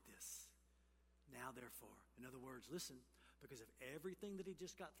says it like this. Now, therefore. In other words, listen, because of everything that He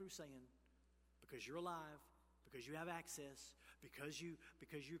just got through saying, because you're alive, because you have access, because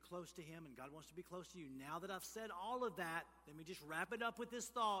you're close to Him and God wants to be close to you. Now that I've said all of that, let me just wrap it up with this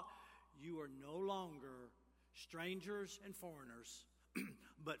thought. You are no longer strangers and foreigners,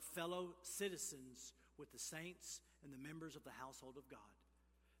 but fellow citizens with the saints and the members of the household of God,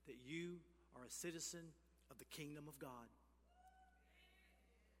 that you are a citizen of the kingdom of God.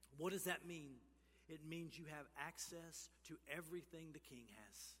 What does that mean? It means you have access to everything the king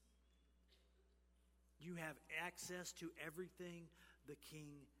has. You have access to everything the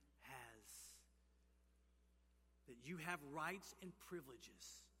king has. That you have rights and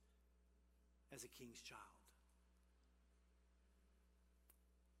privileges as a king's child.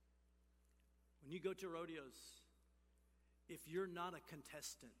 When you go to rodeos, if you're not a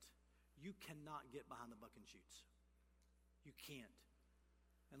contestant, you cannot get behind the buck and shoots. You can't.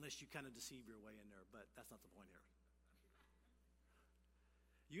 Unless you kind of deceive your way in there, but that's not the point here.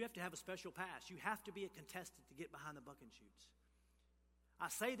 You have to have a special pass. You have to be a contestant to get behind the buck and shoots. I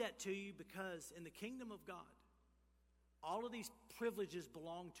say that to you because in the kingdom of God, all of these privileges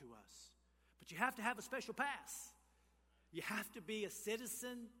belong to us. But you have to have a special pass. You have to be a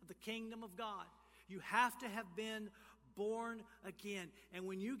citizen of the kingdom of God. You have to have been born again. And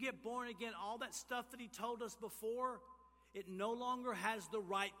when you get born again, all that stuff that he told us before, it no longer has the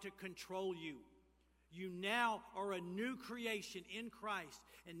right to control you. You now are a new creation in Christ.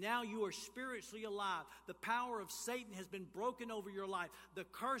 And now you are spiritually alive. The power of Satan has been broken over your life. The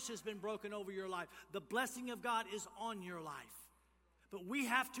curse has been broken over your life. The blessing of God is on your life. But we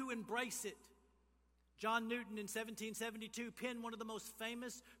have to embrace it. John Newton in 1772 penned one of the most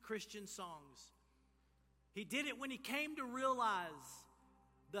famous Christian songs. He did it when he came to realize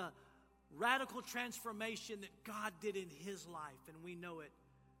the radical transformation that God did in his life, and we know it.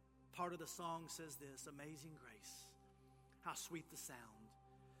 Part of the song says this: amazing grace, how sweet the sound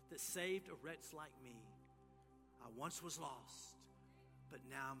that saved a wretch like me. I once was lost, but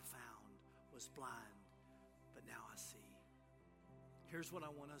now I'm found, was blind, but now I see. Here's what I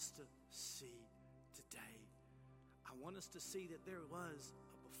want us to see today. I want us to see that there was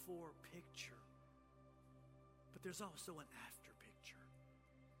a before picture, but there's also an after picture.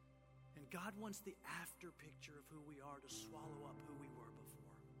 And God wants the after picture of who we are to swallow up who we were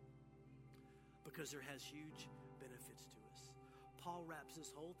before, because there has huge benefits to us. Paul wraps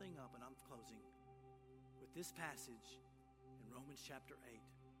this whole thing up, and I'm closing with this passage in Romans chapter 8.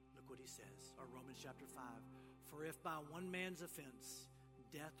 Look what he says, or Romans chapter 5. For if by one man's offense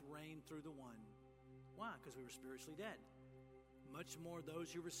death reigned through the one. Why? Because we were spiritually dead. Much more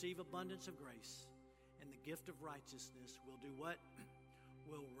those who receive abundance of grace and the gift of righteousness will do what?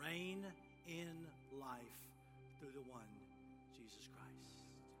 Will reign in life through the one, Jesus Christ.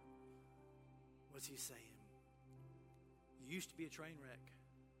 What's he saying? You used to be a train wreck,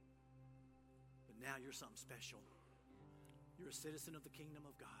 but now you're something special. You're a citizen of the kingdom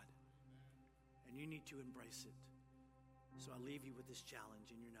of God, and you need to embrace it. So I leave you with this challenge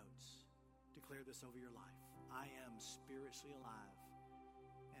in your notes. Declare this over your life. I am spiritually alive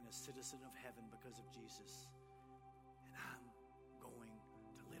and a citizen of heaven because of Jesus, and I'm going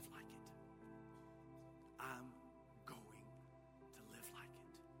to live like it. I'm going to live like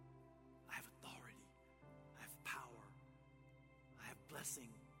it. I have authority. I have power. I have blessing.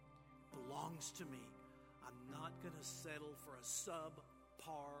 It belongs to me. I'm not going to settle for a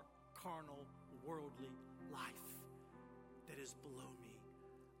subpar, carnal, worldly life that is below me.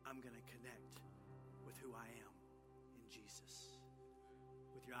 I'm going to connect with who I am in Jesus.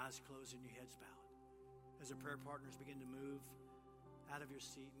 With your eyes closed and your heads bowed, as our prayer partners begin to move out of your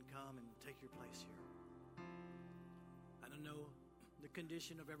seat and come and take your place here. I don't know the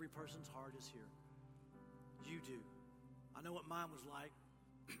condition of every person's heart is here. You do. I know what mine was like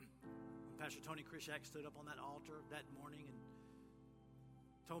when Pastor Tony Krishak stood up on that altar that morning and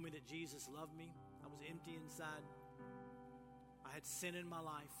told me that Jesus loved me. I was empty inside. I had sin in my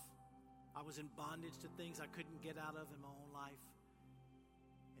life. I was in bondage to things I couldn't get out of in my own life.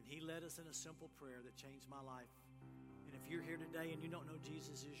 And he led us in a simple prayer that changed my life. And if you're here today and you don't know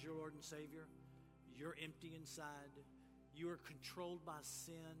Jesus as your Lord and Savior, you're empty inside. You are controlled by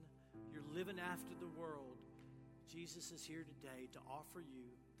sin. You're living after the world. Jesus is here today to offer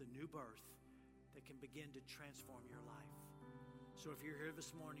you the new birth that can begin to transform your life. So if you're here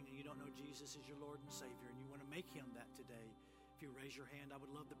this morning and you don't know Jesus as your Lord and Savior and you want to make him that today, if you raise your hand, I would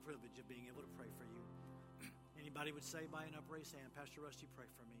love the privilege of being able to pray for you. Anybody would say by an upraised hand, Pastor Rusty, pray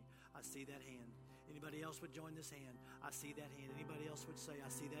for me. I see that hand. Anybody else would join this hand? I see that hand. Anybody else would say, I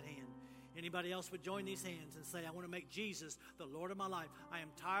see that hand. Anybody else would join these hands and say, I want to make Jesus the Lord of my life. I am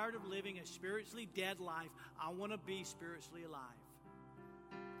tired of living a spiritually dead life. I want to be spiritually alive.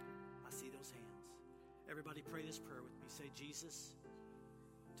 I see those hands. Everybody pray this prayer with me. Say, Jesus,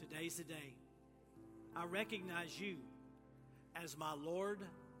 today's the day. I recognize you as my Lord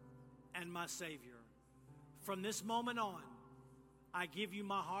and my Savior. From this moment on, I give you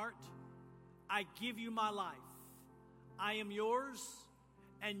my heart. I give you my life. I am yours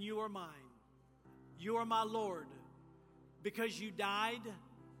and you are mine. You are my Lord. Because you died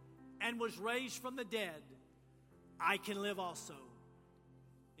and was raised from the dead, I can live also.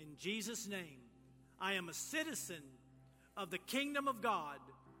 In Jesus' name, I am a citizen of the kingdom of God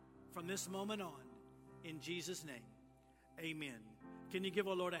from this moment on. In Jesus' name, amen. Can you give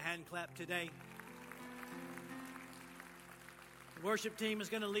our Lord a hand clap today? The worship team is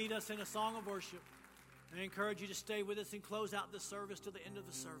going to lead us in a song of worship. I encourage you to stay with us and close out the service till the end of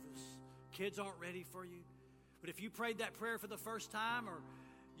the service. Kids aren't ready for you. But if you prayed that prayer for the first time, or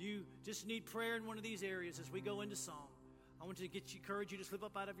you just need prayer in one of these areas as we go into song, I want to encourage you to slip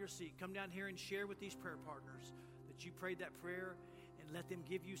up out of your seat. Come down here and share with these prayer partners that you prayed that prayer, and let them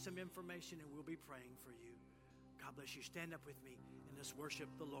give you some information, and we'll be praying for you. God bless you. Stand up with me and let's worship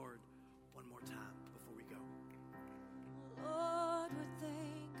the Lord one more time before we go. Lord, we're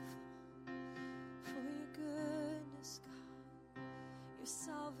thankful for your goodness, God, your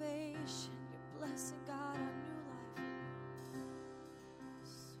salvation, your blessing, God, our new life.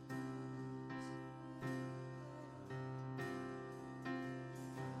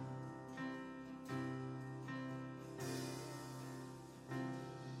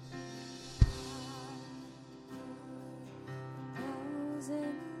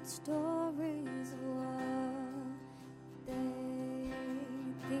 Stories of what they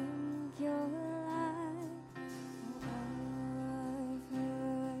think you're like. I've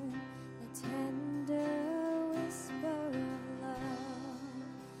heard the tender whisper of love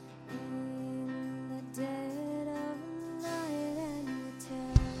in the dead of night, and you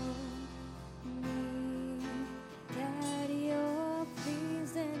tell me that you're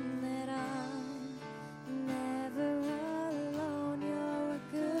pleased and that I'm never alone. You're a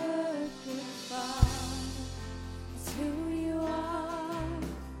good, good Father. It's who you are.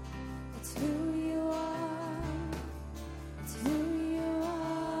 It's who you are. It's who you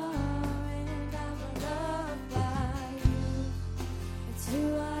are. And I'm loved by you. It's who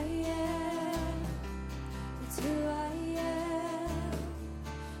I am. It's who I am.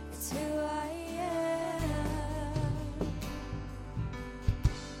 It's who I am.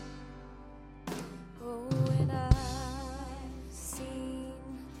 Oh, and I've seen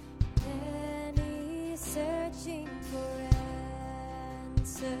many searching for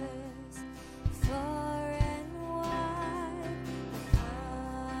answers far and wide.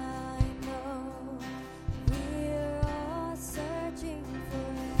 I know we're all searching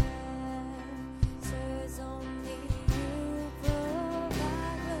for answers. Only you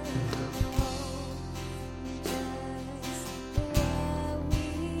provide just what we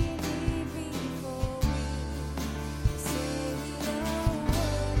need before we say the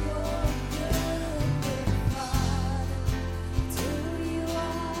word. You're good, good Father. It's who you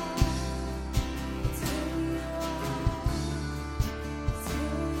are.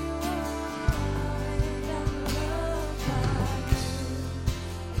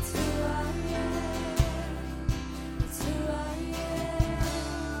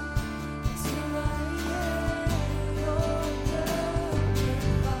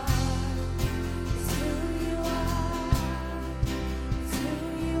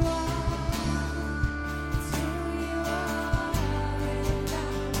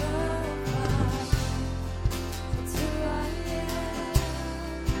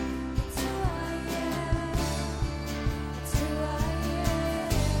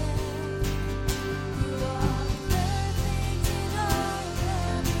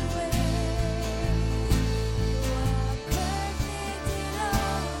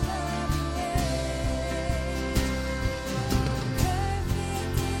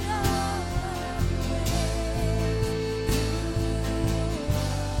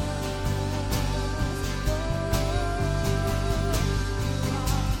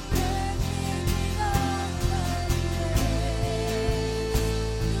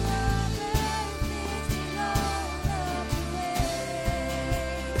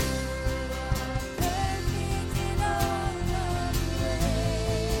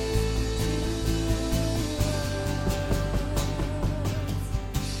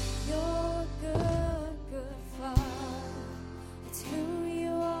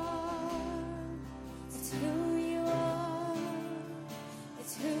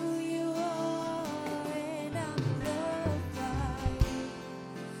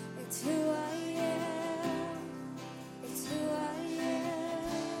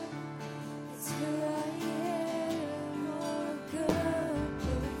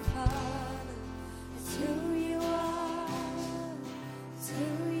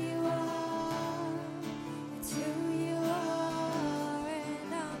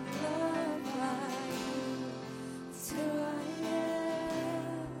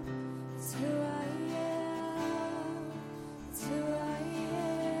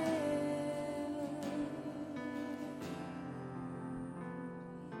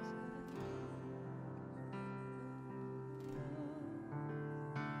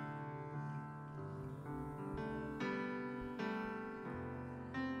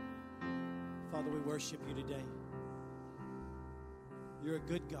 we worship you today. You're a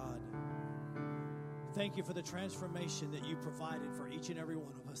good God. Thank you for the transformation that you provided for each and every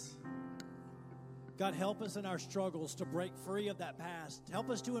one of us. God, help us in our struggles to break free of that past. Help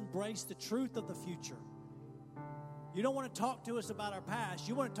us to embrace the truth of the future. You don't want to talk to us about our past.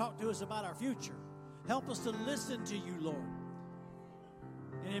 You want to talk to us about our future. Help us to listen to you, Lord,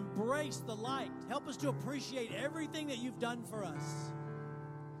 and embrace the light. Help us to appreciate everything that you've done for us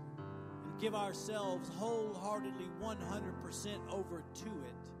and give ourselves wholeheartedly 100% over to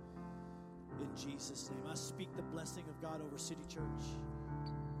it. In Jesus' name, I speak the blessing of God over City Church,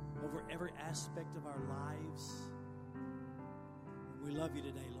 over every aspect of our lives. We love you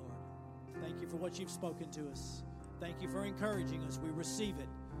today, Lord. Thank you for what you've spoken to us. Thank you for encouraging us. We receive it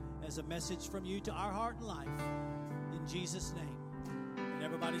as a message from you to our heart and life. In Jesus' name. And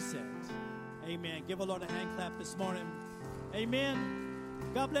everybody said, amen. Give the Lord a hand clap this morning. Amen.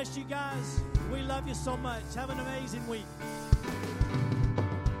 God bless you guys. We love you so much. Have an amazing week.